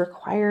that's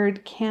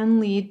required can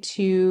lead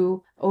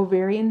to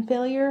ovarian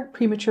failure,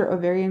 premature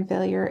ovarian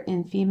failure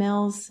in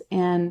females,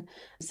 and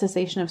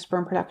cessation of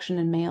sperm production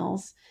in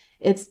males.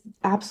 It's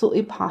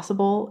absolutely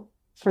possible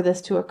for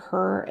this to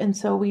occur. And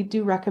so we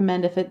do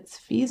recommend, if it's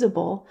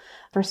feasible,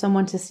 for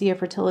someone to see a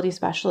fertility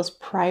specialist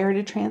prior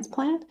to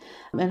transplant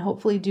and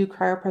hopefully do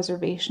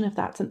cryopreservation if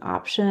that's an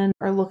option,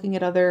 or looking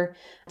at other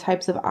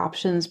types of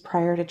options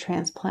prior to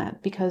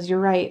transplant. Because you're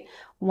right,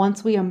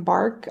 once we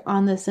embark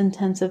on this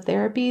intensive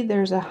therapy,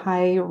 there's a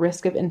high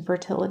risk of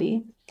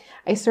infertility.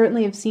 I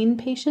certainly have seen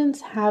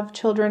patients have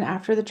children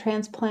after the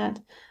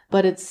transplant,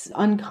 but it's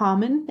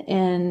uncommon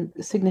and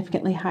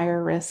significantly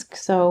higher risk.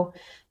 So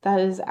that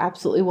is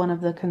absolutely one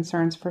of the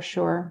concerns for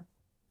sure.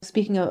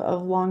 Speaking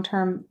of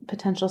long-term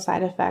potential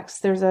side effects,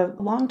 there's a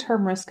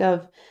long-term risk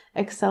of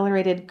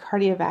accelerated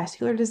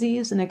cardiovascular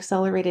disease and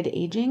accelerated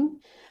aging.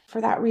 For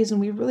that reason,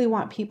 we really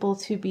want people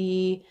to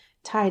be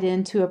tied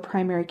into a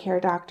primary care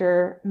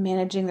doctor,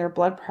 managing their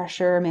blood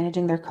pressure,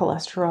 managing their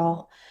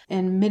cholesterol,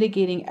 and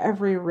mitigating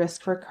every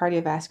risk for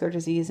cardiovascular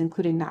disease,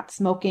 including not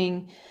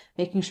smoking,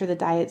 making sure the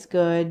diet's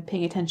good,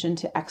 paying attention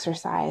to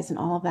exercise and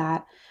all of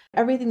that.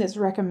 Everything that's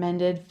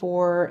recommended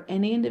for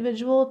any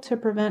individual to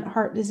prevent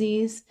heart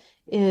disease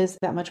is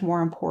that much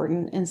more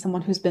important in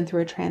someone who's been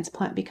through a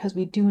transplant, because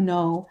we do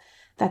know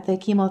that the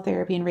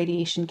chemotherapy and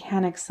radiation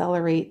can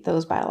accelerate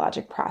those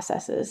biologic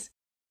processes.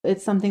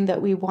 It's something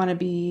that we want to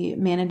be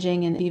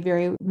managing and be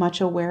very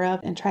much aware of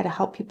and try to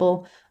help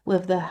people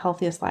live the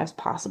healthiest lives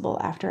possible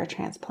after a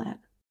transplant.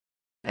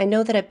 I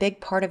know that a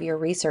big part of your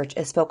research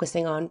is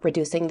focusing on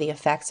reducing the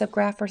effects of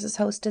graft versus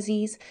host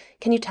disease.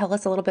 Can you tell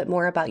us a little bit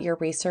more about your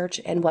research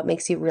and what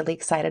makes you really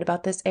excited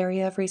about this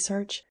area of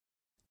research?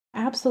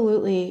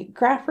 Absolutely.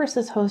 Graft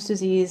versus host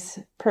disease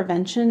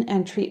prevention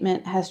and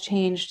treatment has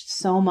changed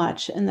so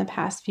much in the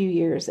past few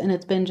years, and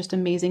it's been just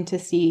amazing to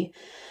see.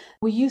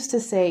 We used to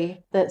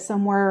say that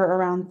somewhere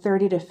around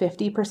 30 to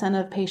 50%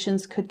 of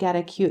patients could get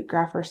acute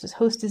graft versus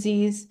host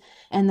disease,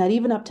 and that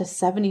even up to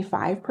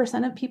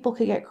 75% of people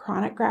could get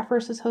chronic graft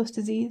versus host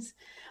disease.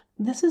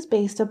 This is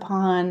based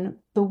upon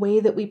the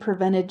way that we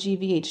prevented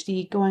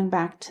GVHD going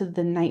back to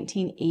the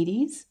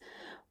 1980s.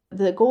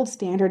 The gold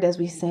standard, as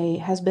we say,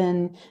 has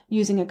been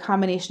using a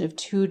combination of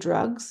two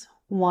drugs.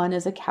 One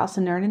is a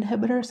calcineurin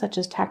inhibitor, such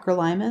as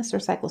tacrolimus or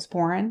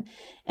cyclosporin,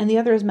 and the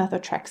other is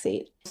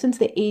methotrexate. Since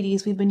the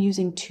 80s, we've been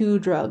using two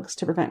drugs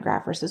to prevent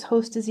graft versus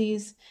host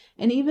disease,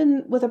 and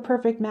even with a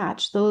perfect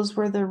match, those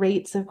were the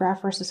rates of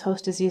graft versus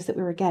host disease that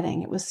we were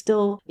getting. It was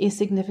still a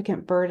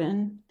significant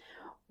burden.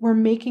 We're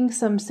making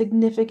some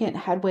significant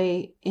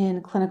headway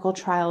in clinical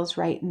trials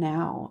right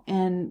now,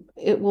 and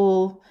it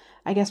will,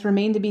 I guess,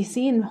 remain to be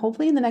seen,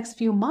 hopefully in the next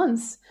few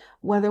months,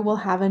 whether we'll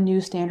have a new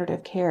standard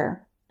of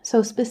care.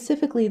 So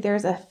specifically,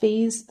 there's a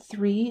phase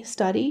 3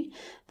 study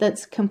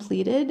that's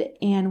completed,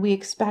 and we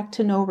expect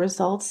to know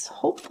results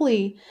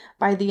hopefully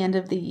by the end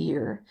of the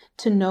year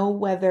to know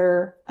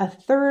whether a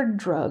third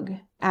drug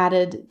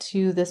added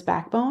to this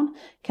backbone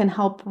can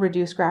help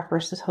reduce graft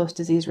versus host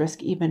disease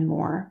risk even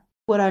more.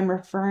 What I'm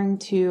referring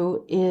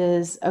to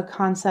is a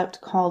concept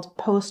called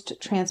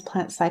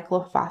post-transplant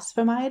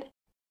cyclophosphamide.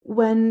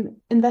 When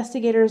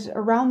investigators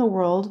around the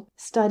world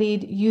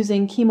studied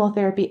using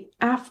chemotherapy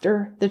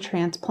after the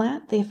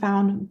transplant, they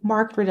found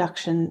marked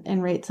reduction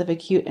in rates of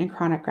acute and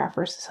chronic graft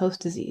versus host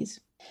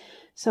disease.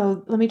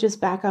 So let me just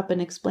back up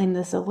and explain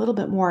this a little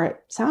bit more. It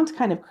sounds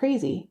kind of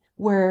crazy,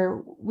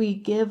 where we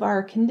give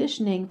our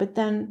conditioning, but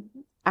then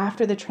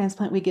after the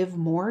transplant, we give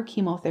more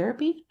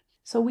chemotherapy.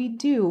 So we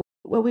do.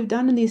 What we've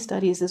done in these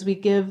studies is we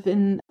give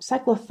in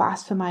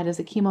cyclophosphamide as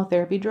a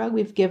chemotherapy drug.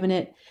 We've given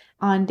it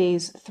on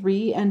days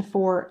 3 and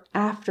 4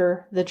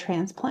 after the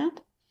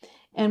transplant.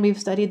 And we've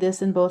studied this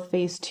in both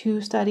phase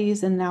 2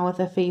 studies and now with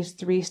a phase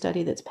 3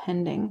 study that's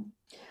pending.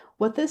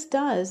 What this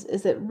does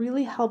is it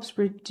really helps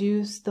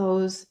reduce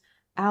those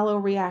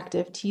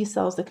alloreactive T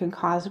cells that can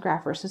cause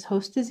graft versus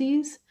host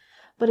disease,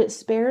 but it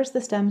spares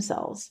the stem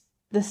cells.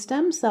 The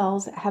stem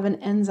cells have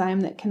an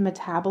enzyme that can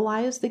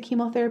metabolize the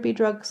chemotherapy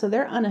drug, so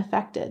they're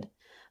unaffected.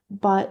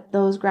 But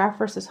those graft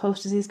versus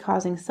host disease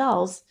causing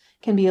cells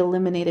can be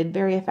eliminated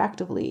very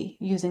effectively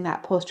using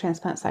that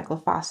post-transplant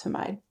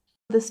cyclophosphamide.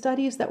 The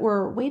studies that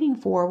we're waiting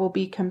for will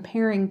be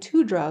comparing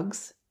two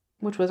drugs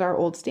which was our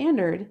old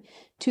standard,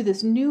 to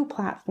this new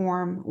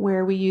platform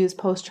where we use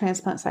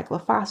post-transplant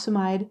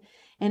cyclophosphamide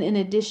and in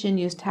addition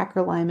use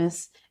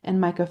tacrolimus and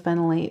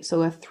mycophenolate,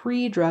 so a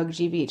 3-drug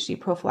GVHD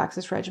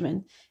prophylaxis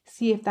regimen,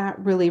 see if that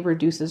really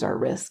reduces our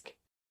risk.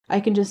 I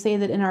can just say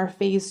that in our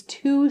phase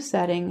 2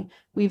 setting,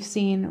 we've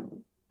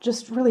seen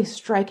just really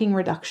striking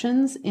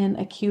reductions in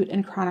acute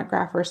and chronic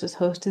graft versus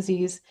host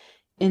disease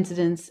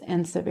incidence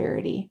and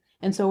severity.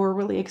 And so we're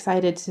really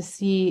excited to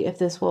see if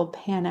this will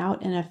pan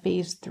out in a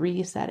phase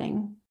 3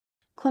 setting.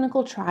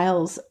 Clinical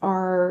trials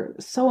are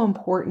so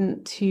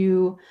important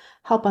to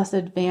help us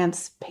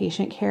advance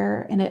patient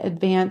care and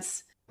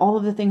advance all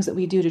of the things that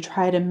we do to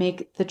try to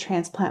make the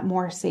transplant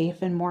more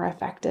safe and more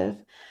effective.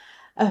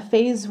 A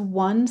phase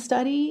 1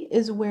 study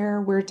is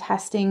where we're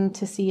testing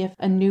to see if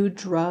a new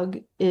drug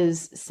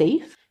is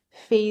safe.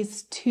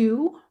 Phase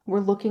 2,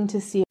 we're looking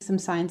to see some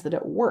signs that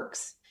it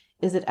works.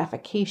 Is it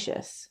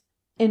efficacious?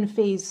 In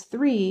phase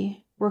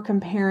 3, we're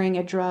comparing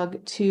a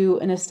drug to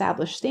an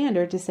established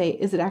standard to say,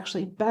 is it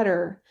actually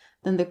better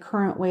than the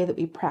current way that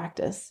we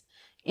practice?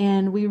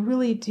 And we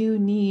really do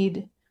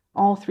need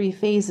all 3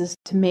 phases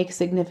to make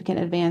significant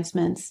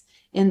advancements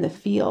in the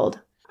field.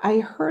 I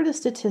heard a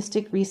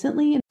statistic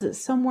recently that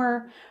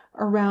somewhere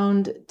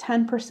around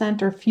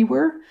 10% or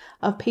fewer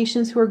of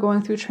patients who are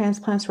going through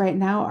transplants right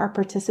now are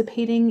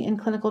participating in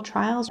clinical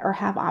trials or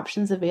have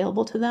options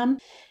available to them.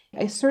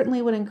 I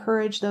certainly would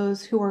encourage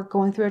those who are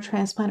going through a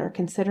transplant or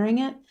considering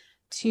it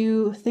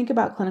to think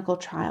about clinical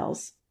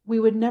trials. We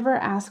would never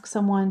ask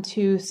someone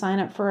to sign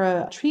up for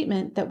a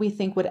treatment that we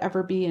think would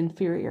ever be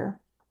inferior.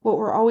 What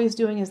we're always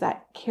doing is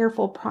that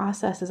careful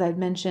process, as I'd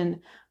mentioned,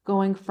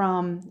 going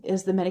from,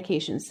 is the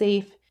medication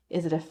safe?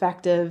 Is it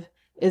effective?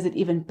 Is it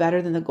even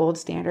better than the gold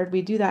standard?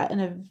 We do that in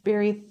a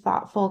very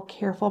thoughtful,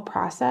 careful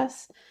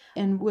process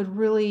and would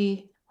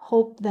really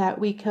hope that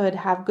we could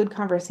have good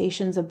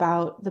conversations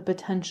about the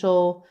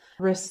potential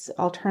risks,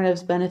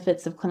 alternatives,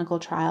 benefits of clinical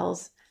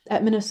trials.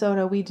 At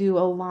Minnesota, we do a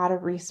lot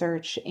of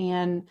research,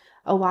 and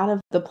a lot of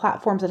the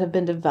platforms that have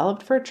been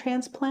developed for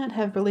transplant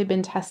have really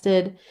been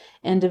tested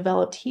and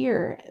developed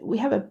here. We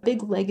have a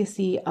big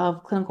legacy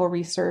of clinical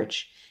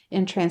research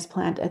in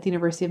transplant at the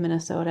University of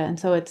Minnesota, and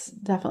so it's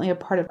definitely a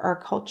part of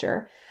our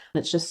culture.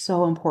 It's just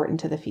so important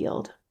to the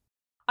field.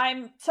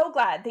 I'm so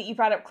glad that you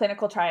brought up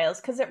clinical trials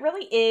because it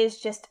really is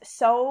just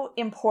so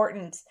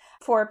important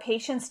for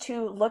patients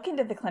to look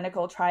into the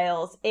clinical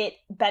trials. It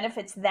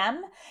benefits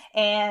them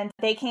and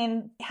they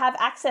can have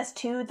access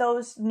to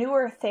those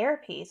newer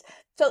therapies.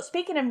 So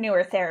speaking of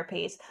newer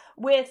therapies,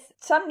 with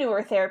some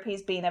newer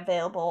therapies being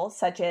available,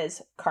 such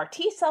as CAR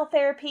T-cell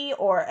therapy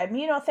or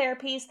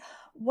immunotherapies,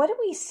 what do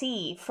we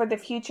see for the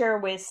future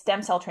with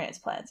stem cell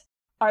transplants?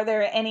 Are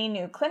there any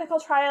new clinical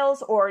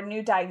trials or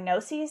new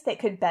diagnoses that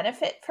could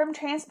benefit from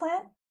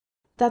transplant?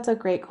 That's a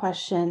great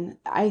question.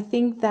 I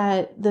think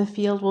that the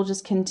field will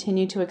just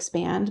continue to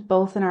expand,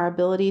 both in our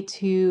ability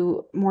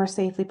to more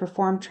safely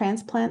perform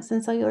transplants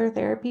and cellular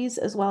therapies,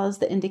 as well as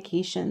the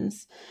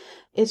indications.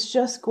 It's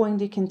just going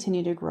to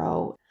continue to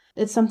grow.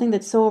 It's something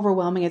that's so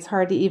overwhelming, it's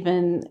hard to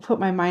even put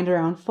my mind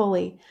around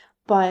fully.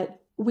 But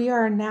we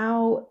are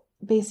now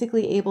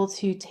basically able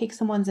to take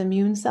someone's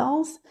immune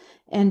cells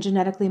and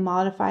genetically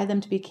modify them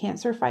to be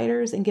cancer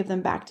fighters and give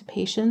them back to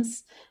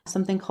patients,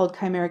 something called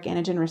chimeric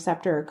antigen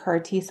receptor or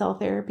CAR T-cell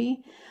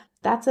therapy.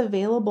 That's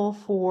available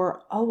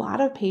for a lot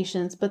of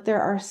patients, but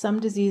there are some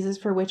diseases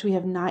for which we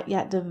have not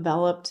yet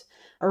developed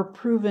or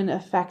proven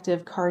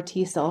effective CAR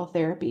T-cell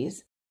therapies.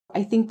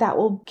 I think that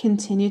will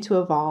continue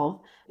to evolve.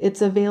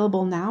 It's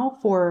available now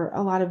for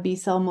a lot of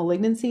B-cell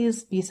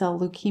malignancies, B-cell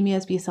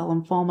leukemias, B-cell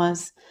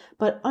lymphomas,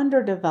 but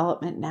under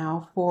development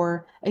now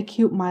for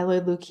acute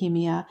myeloid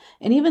leukemia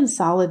and even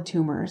solid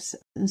tumors.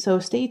 And so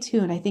stay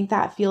tuned. I think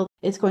that field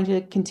is going to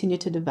continue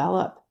to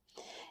develop.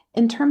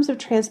 In terms of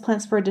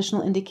transplants for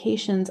additional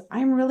indications,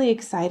 I'm really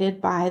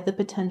excited by the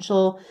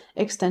potential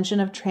extension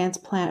of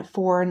transplant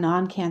for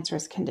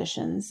non-cancerous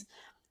conditions.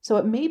 So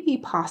it may be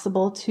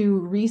possible to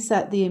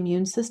reset the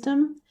immune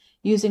system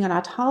using an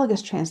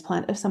autologous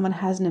transplant if someone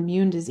has an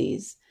immune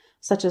disease,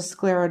 such as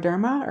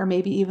scleroderma or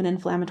maybe even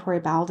inflammatory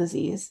bowel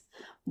disease.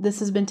 This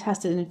has been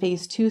tested in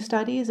phase 2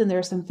 studies, and there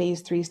are some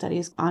phase 3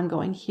 studies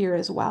ongoing here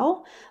as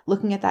well,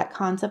 looking at that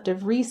concept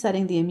of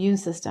resetting the immune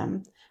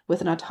system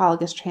with an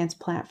autologous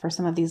transplant for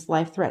some of these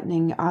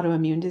life-threatening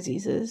autoimmune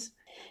diseases.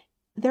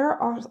 There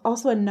are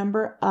also a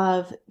number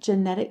of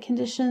genetic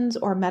conditions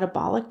or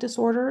metabolic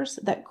disorders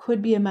that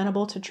could be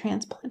amenable to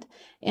transplant,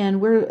 and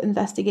we're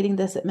investigating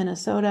this at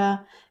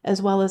Minnesota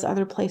as well as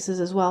other places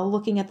as well,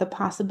 looking at the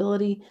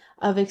possibility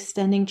of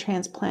extending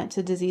transplant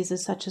to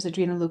diseases such as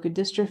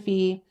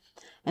adrenoleukodystrophy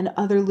and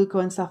other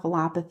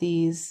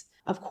leukoencephalopathies.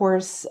 Of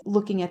course,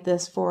 looking at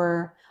this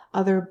for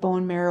other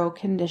bone marrow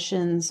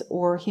conditions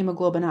or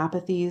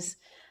hemoglobinopathies.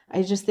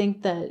 I just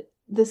think that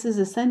this is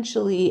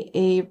essentially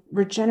a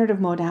regenerative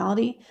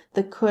modality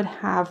that could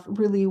have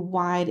really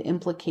wide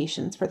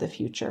implications for the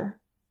future.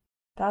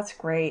 That's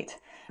great.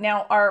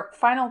 Now, our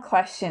final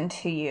question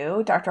to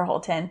you, Dr.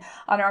 Holton,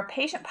 on our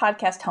patient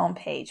podcast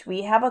homepage,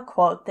 we have a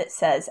quote that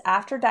says,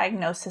 "After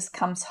diagnosis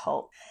comes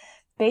hope."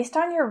 Based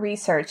on your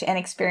research and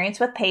experience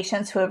with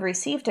patients who have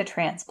received a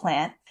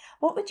transplant,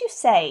 what would you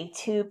say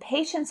to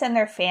patients and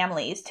their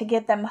families to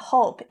give them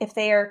hope if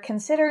they are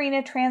considering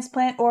a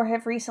transplant or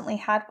have recently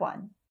had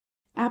one?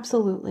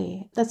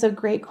 Absolutely. That's a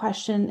great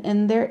question,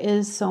 and there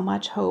is so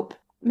much hope.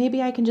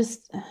 Maybe I can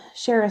just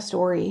share a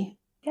story.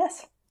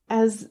 Yes.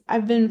 As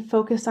I've been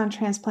focused on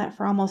transplant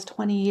for almost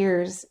 20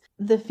 years,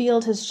 the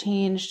field has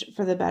changed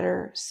for the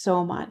better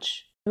so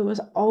much. It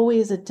was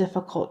always a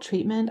difficult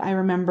treatment. I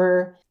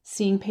remember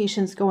seeing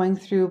patients going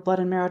through blood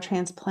and marrow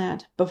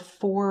transplant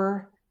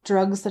before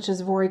drugs such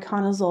as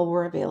voriconazole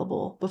were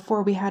available,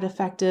 before we had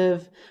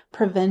effective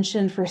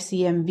prevention for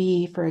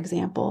CMV, for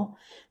example.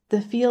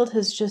 The field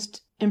has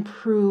just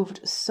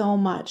improved so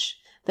much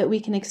that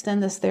we can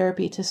extend this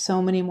therapy to so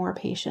many more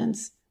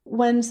patients.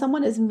 When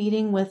someone is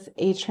meeting with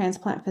a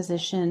transplant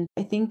physician,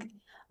 I think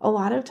a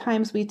lot of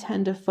times we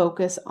tend to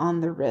focus on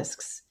the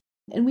risks.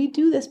 And we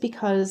do this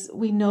because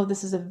we know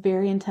this is a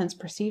very intense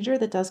procedure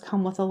that does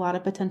come with a lot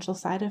of potential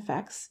side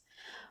effects.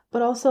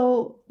 But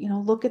also,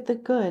 look at the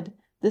good.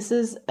 This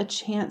is a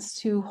chance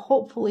to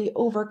hopefully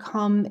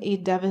overcome a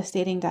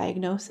devastating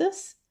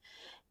diagnosis,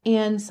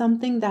 and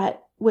something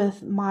that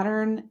with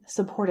modern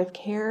supportive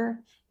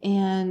care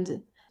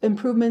and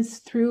improvements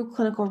through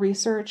clinical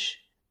research,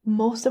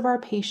 most of our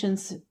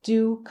patients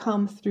do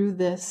come through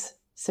this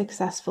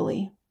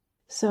successfully.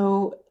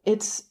 So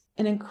it's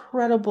an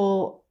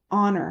incredible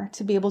honor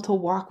to be able to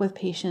walk with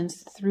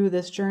patients through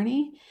this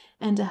journey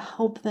and to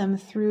help them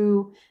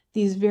through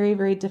these very,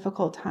 very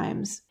difficult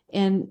times.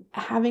 And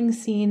having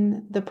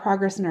seen the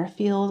progress in our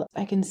field,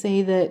 I can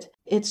say that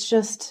it's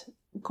just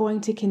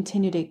going to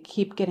continue to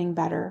keep getting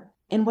better.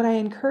 And what I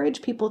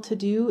encourage people to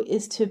do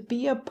is to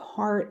be a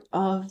part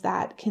of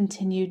that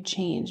continued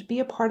change, be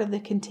a part of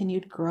the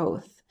continued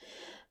growth.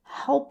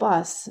 Help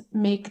us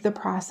make the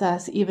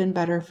process even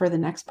better for the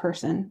next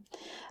person.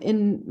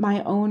 In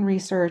my own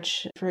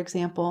research, for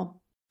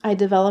example, I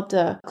developed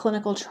a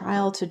clinical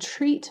trial to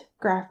treat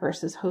graft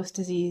versus host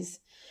disease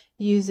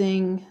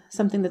using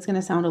something that's going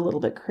to sound a little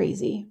bit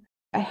crazy.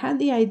 I had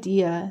the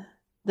idea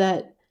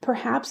that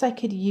perhaps I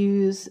could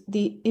use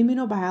the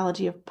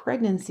immunobiology of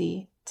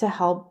pregnancy to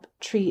help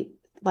treat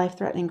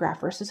life-threatening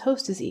graft versus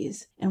host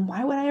disease. And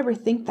why would I ever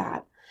think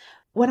that?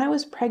 When I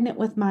was pregnant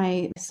with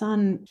my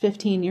son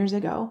 15 years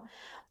ago,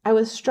 I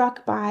was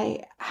struck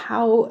by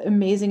how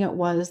amazing it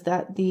was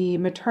that the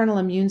maternal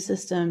immune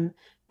system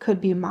could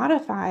be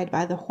modified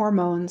by the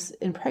hormones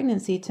in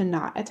pregnancy to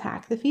not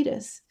attack the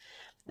fetus.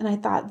 And I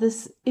thought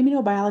this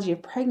immunobiology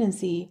of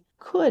pregnancy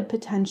could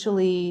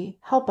potentially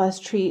help us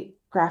treat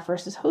graft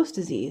versus host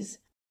disease.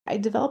 I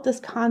developed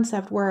this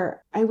concept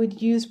where I would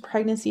use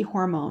pregnancy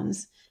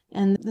hormones.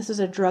 And this is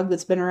a drug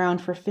that's been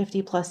around for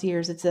 50 plus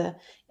years. It's an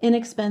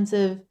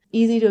inexpensive,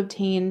 easy to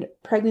obtain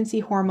pregnancy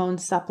hormone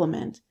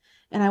supplement.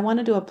 And I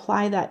wanted to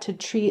apply that to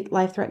treat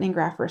life-threatening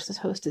graft versus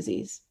host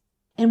disease.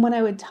 And when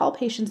I would tell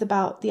patients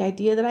about the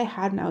idea that I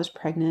had when I was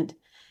pregnant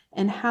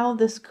and how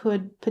this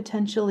could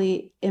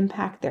potentially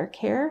impact their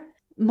care,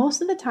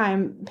 most of the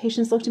time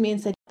patients looked at me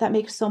and said, "That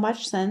makes so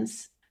much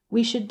sense.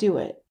 We should do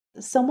it."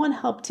 Someone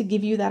helped to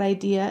give you that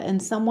idea,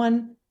 and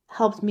someone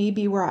helped me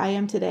be where I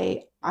am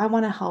today. I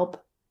want to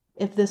help.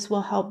 If this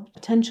will help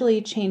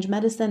potentially change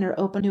medicine or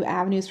open new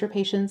avenues for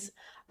patients,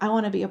 I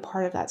want to be a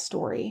part of that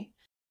story.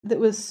 That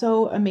was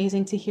so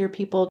amazing to hear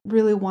people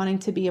really wanting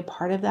to be a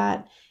part of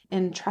that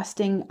and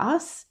trusting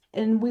us.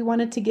 And we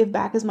wanted to give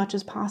back as much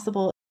as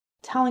possible,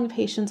 telling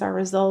patients our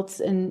results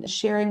and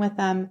sharing with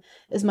them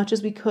as much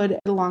as we could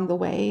along the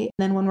way. And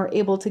then when we're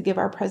able to give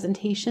our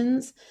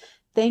presentations,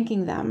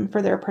 thanking them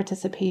for their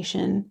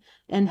participation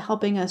and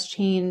helping us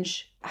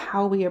change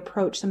how we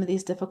approach some of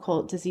these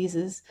difficult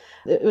diseases.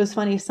 It was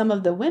funny, some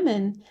of the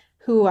women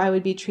who I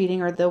would be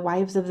treating or the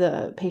wives of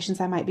the patients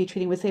I might be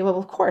treating would say, "Well,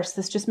 of course,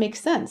 this just makes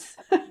sense."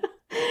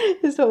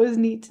 So it was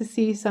neat to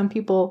see some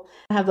people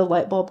have the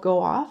light bulb go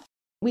off.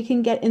 We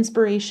can get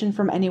inspiration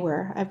from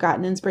anywhere. I've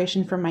gotten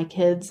inspiration from my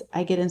kids.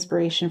 I get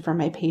inspiration from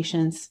my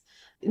patients.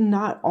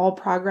 Not all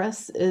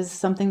progress is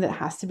something that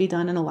has to be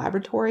done in a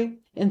laboratory.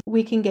 And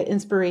we can get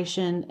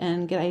inspiration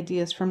and get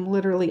ideas from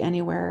literally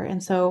anywhere.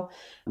 And so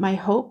my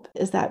hope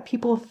is that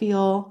people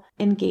feel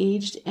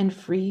engaged and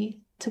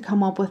free to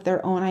come up with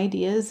their own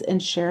ideas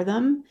and share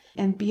them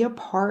and be a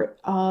part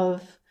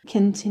of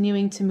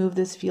continuing to move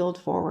this field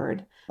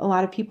forward. A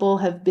lot of people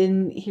have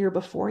been here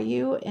before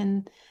you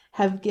and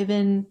have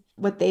given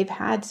what they've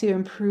had to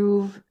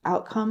improve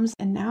outcomes.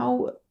 And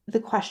now the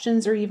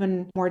questions are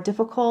even more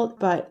difficult,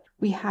 but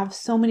we have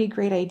so many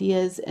great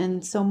ideas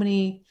and so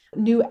many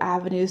new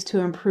avenues to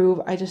improve.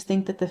 I just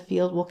think that the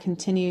field will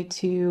continue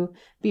to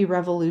be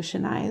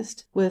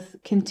revolutionized with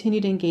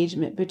continued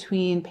engagement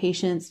between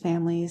patients,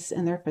 families,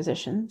 and their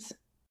physicians.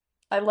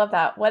 I love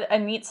that. What a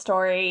neat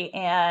story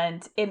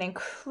and an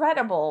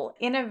incredible,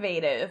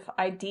 innovative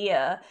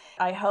idea.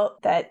 I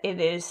hope that it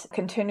is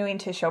continuing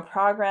to show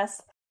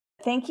progress.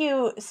 Thank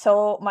you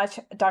so much,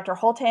 Dr.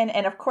 Holton,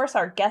 and of course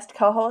our guest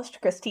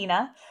co-host,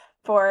 Christina,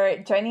 for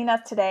joining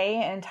us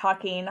today and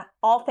talking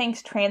all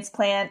things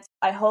transplant.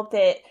 I hope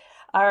that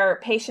our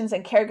patients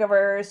and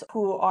caregivers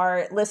who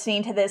are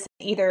listening to this,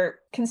 either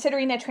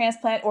considering a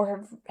transplant or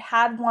have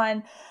had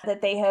one,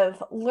 that they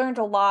have learned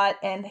a lot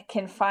and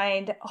can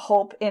find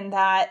hope in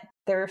that.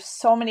 There are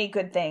so many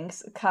good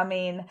things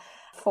coming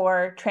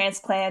for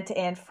transplant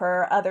and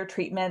for other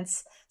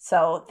treatments.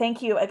 So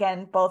thank you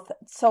again, both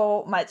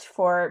so much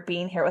for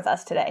being here with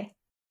us today.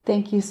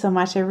 Thank you so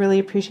much. I really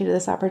appreciated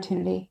this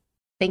opportunity.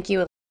 Thank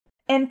you.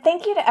 And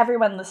thank you to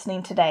everyone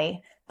listening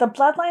today. The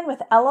Bloodline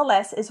with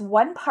LLS is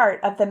one part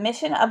of the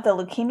mission of the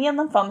Leukemia and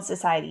Lymphoma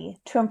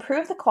Society to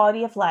improve the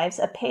quality of lives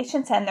of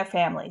patients and their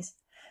families.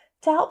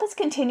 To help us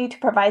continue to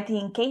provide the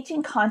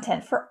engaging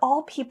content for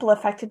all people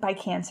affected by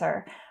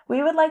cancer,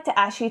 we would like to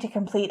ask you to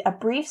complete a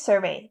brief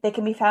survey that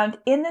can be found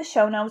in the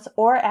show notes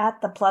or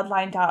at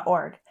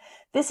thebloodline.org.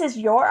 This is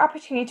your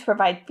opportunity to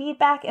provide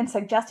feedback and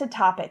suggested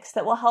topics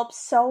that will help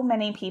so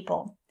many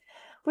people.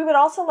 We would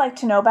also like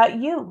to know about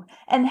you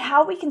and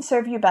how we can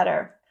serve you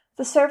better.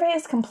 The survey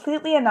is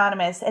completely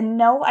anonymous and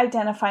no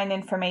identifying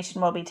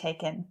information will be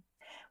taken.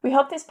 We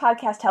hope this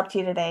podcast helped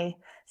you today.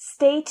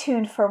 Stay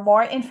tuned for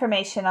more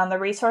information on the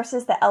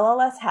resources that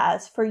LLS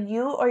has for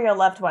you or your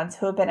loved ones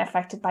who have been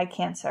affected by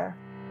cancer.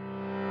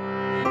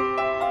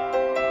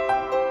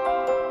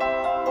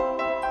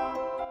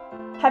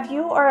 Have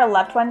you or a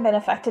loved one been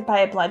affected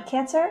by a blood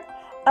cancer?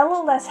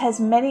 LLS has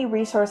many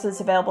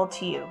resources available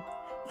to you: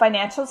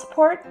 financial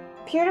support,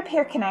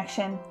 peer-to-peer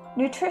connection,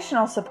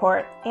 nutritional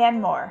support,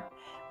 and more.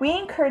 We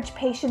encourage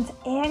patients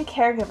and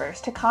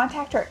caregivers to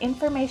contact our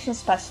information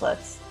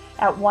specialists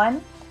at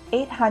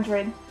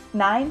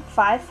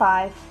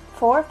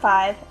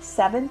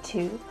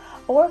 1-800-955-4572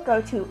 or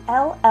go to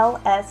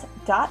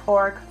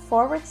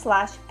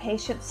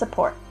lls.org/patient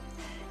support.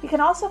 You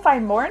can also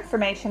find more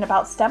information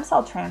about stem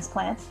cell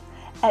transplants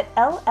at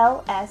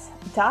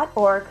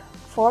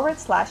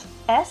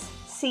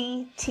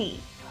lls.org/SCT.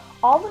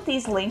 All of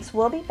these links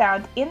will be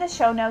found in the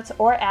show notes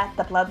or at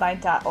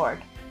thebloodline.org.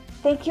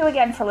 Thank you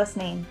again for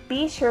listening.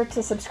 Be sure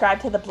to subscribe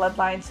to The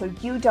Bloodline so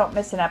you don't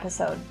miss an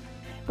episode.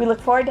 We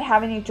look forward to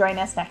having you join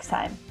us next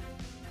time.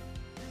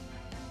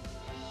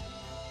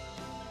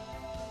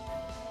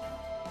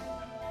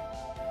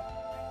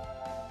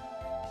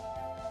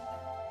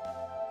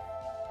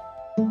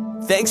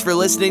 Thanks for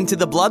listening to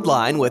The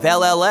Bloodline with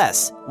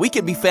LLS. We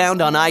can be found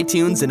on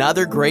iTunes and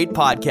other great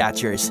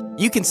podcatchers.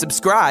 You can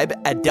subscribe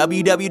at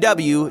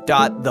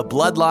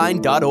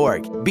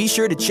www.thebloodline.org. Be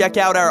sure to check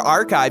out our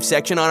archive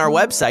section on our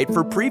website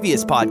for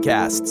previous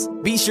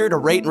podcasts. Be sure to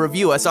rate and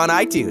review us on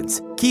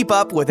iTunes. Keep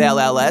up with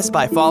LLS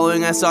by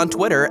following us on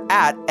Twitter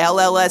at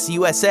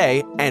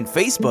LLSUSA and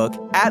Facebook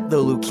at the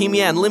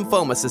Leukemia and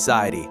Lymphoma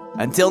Society.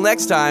 Until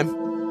next time.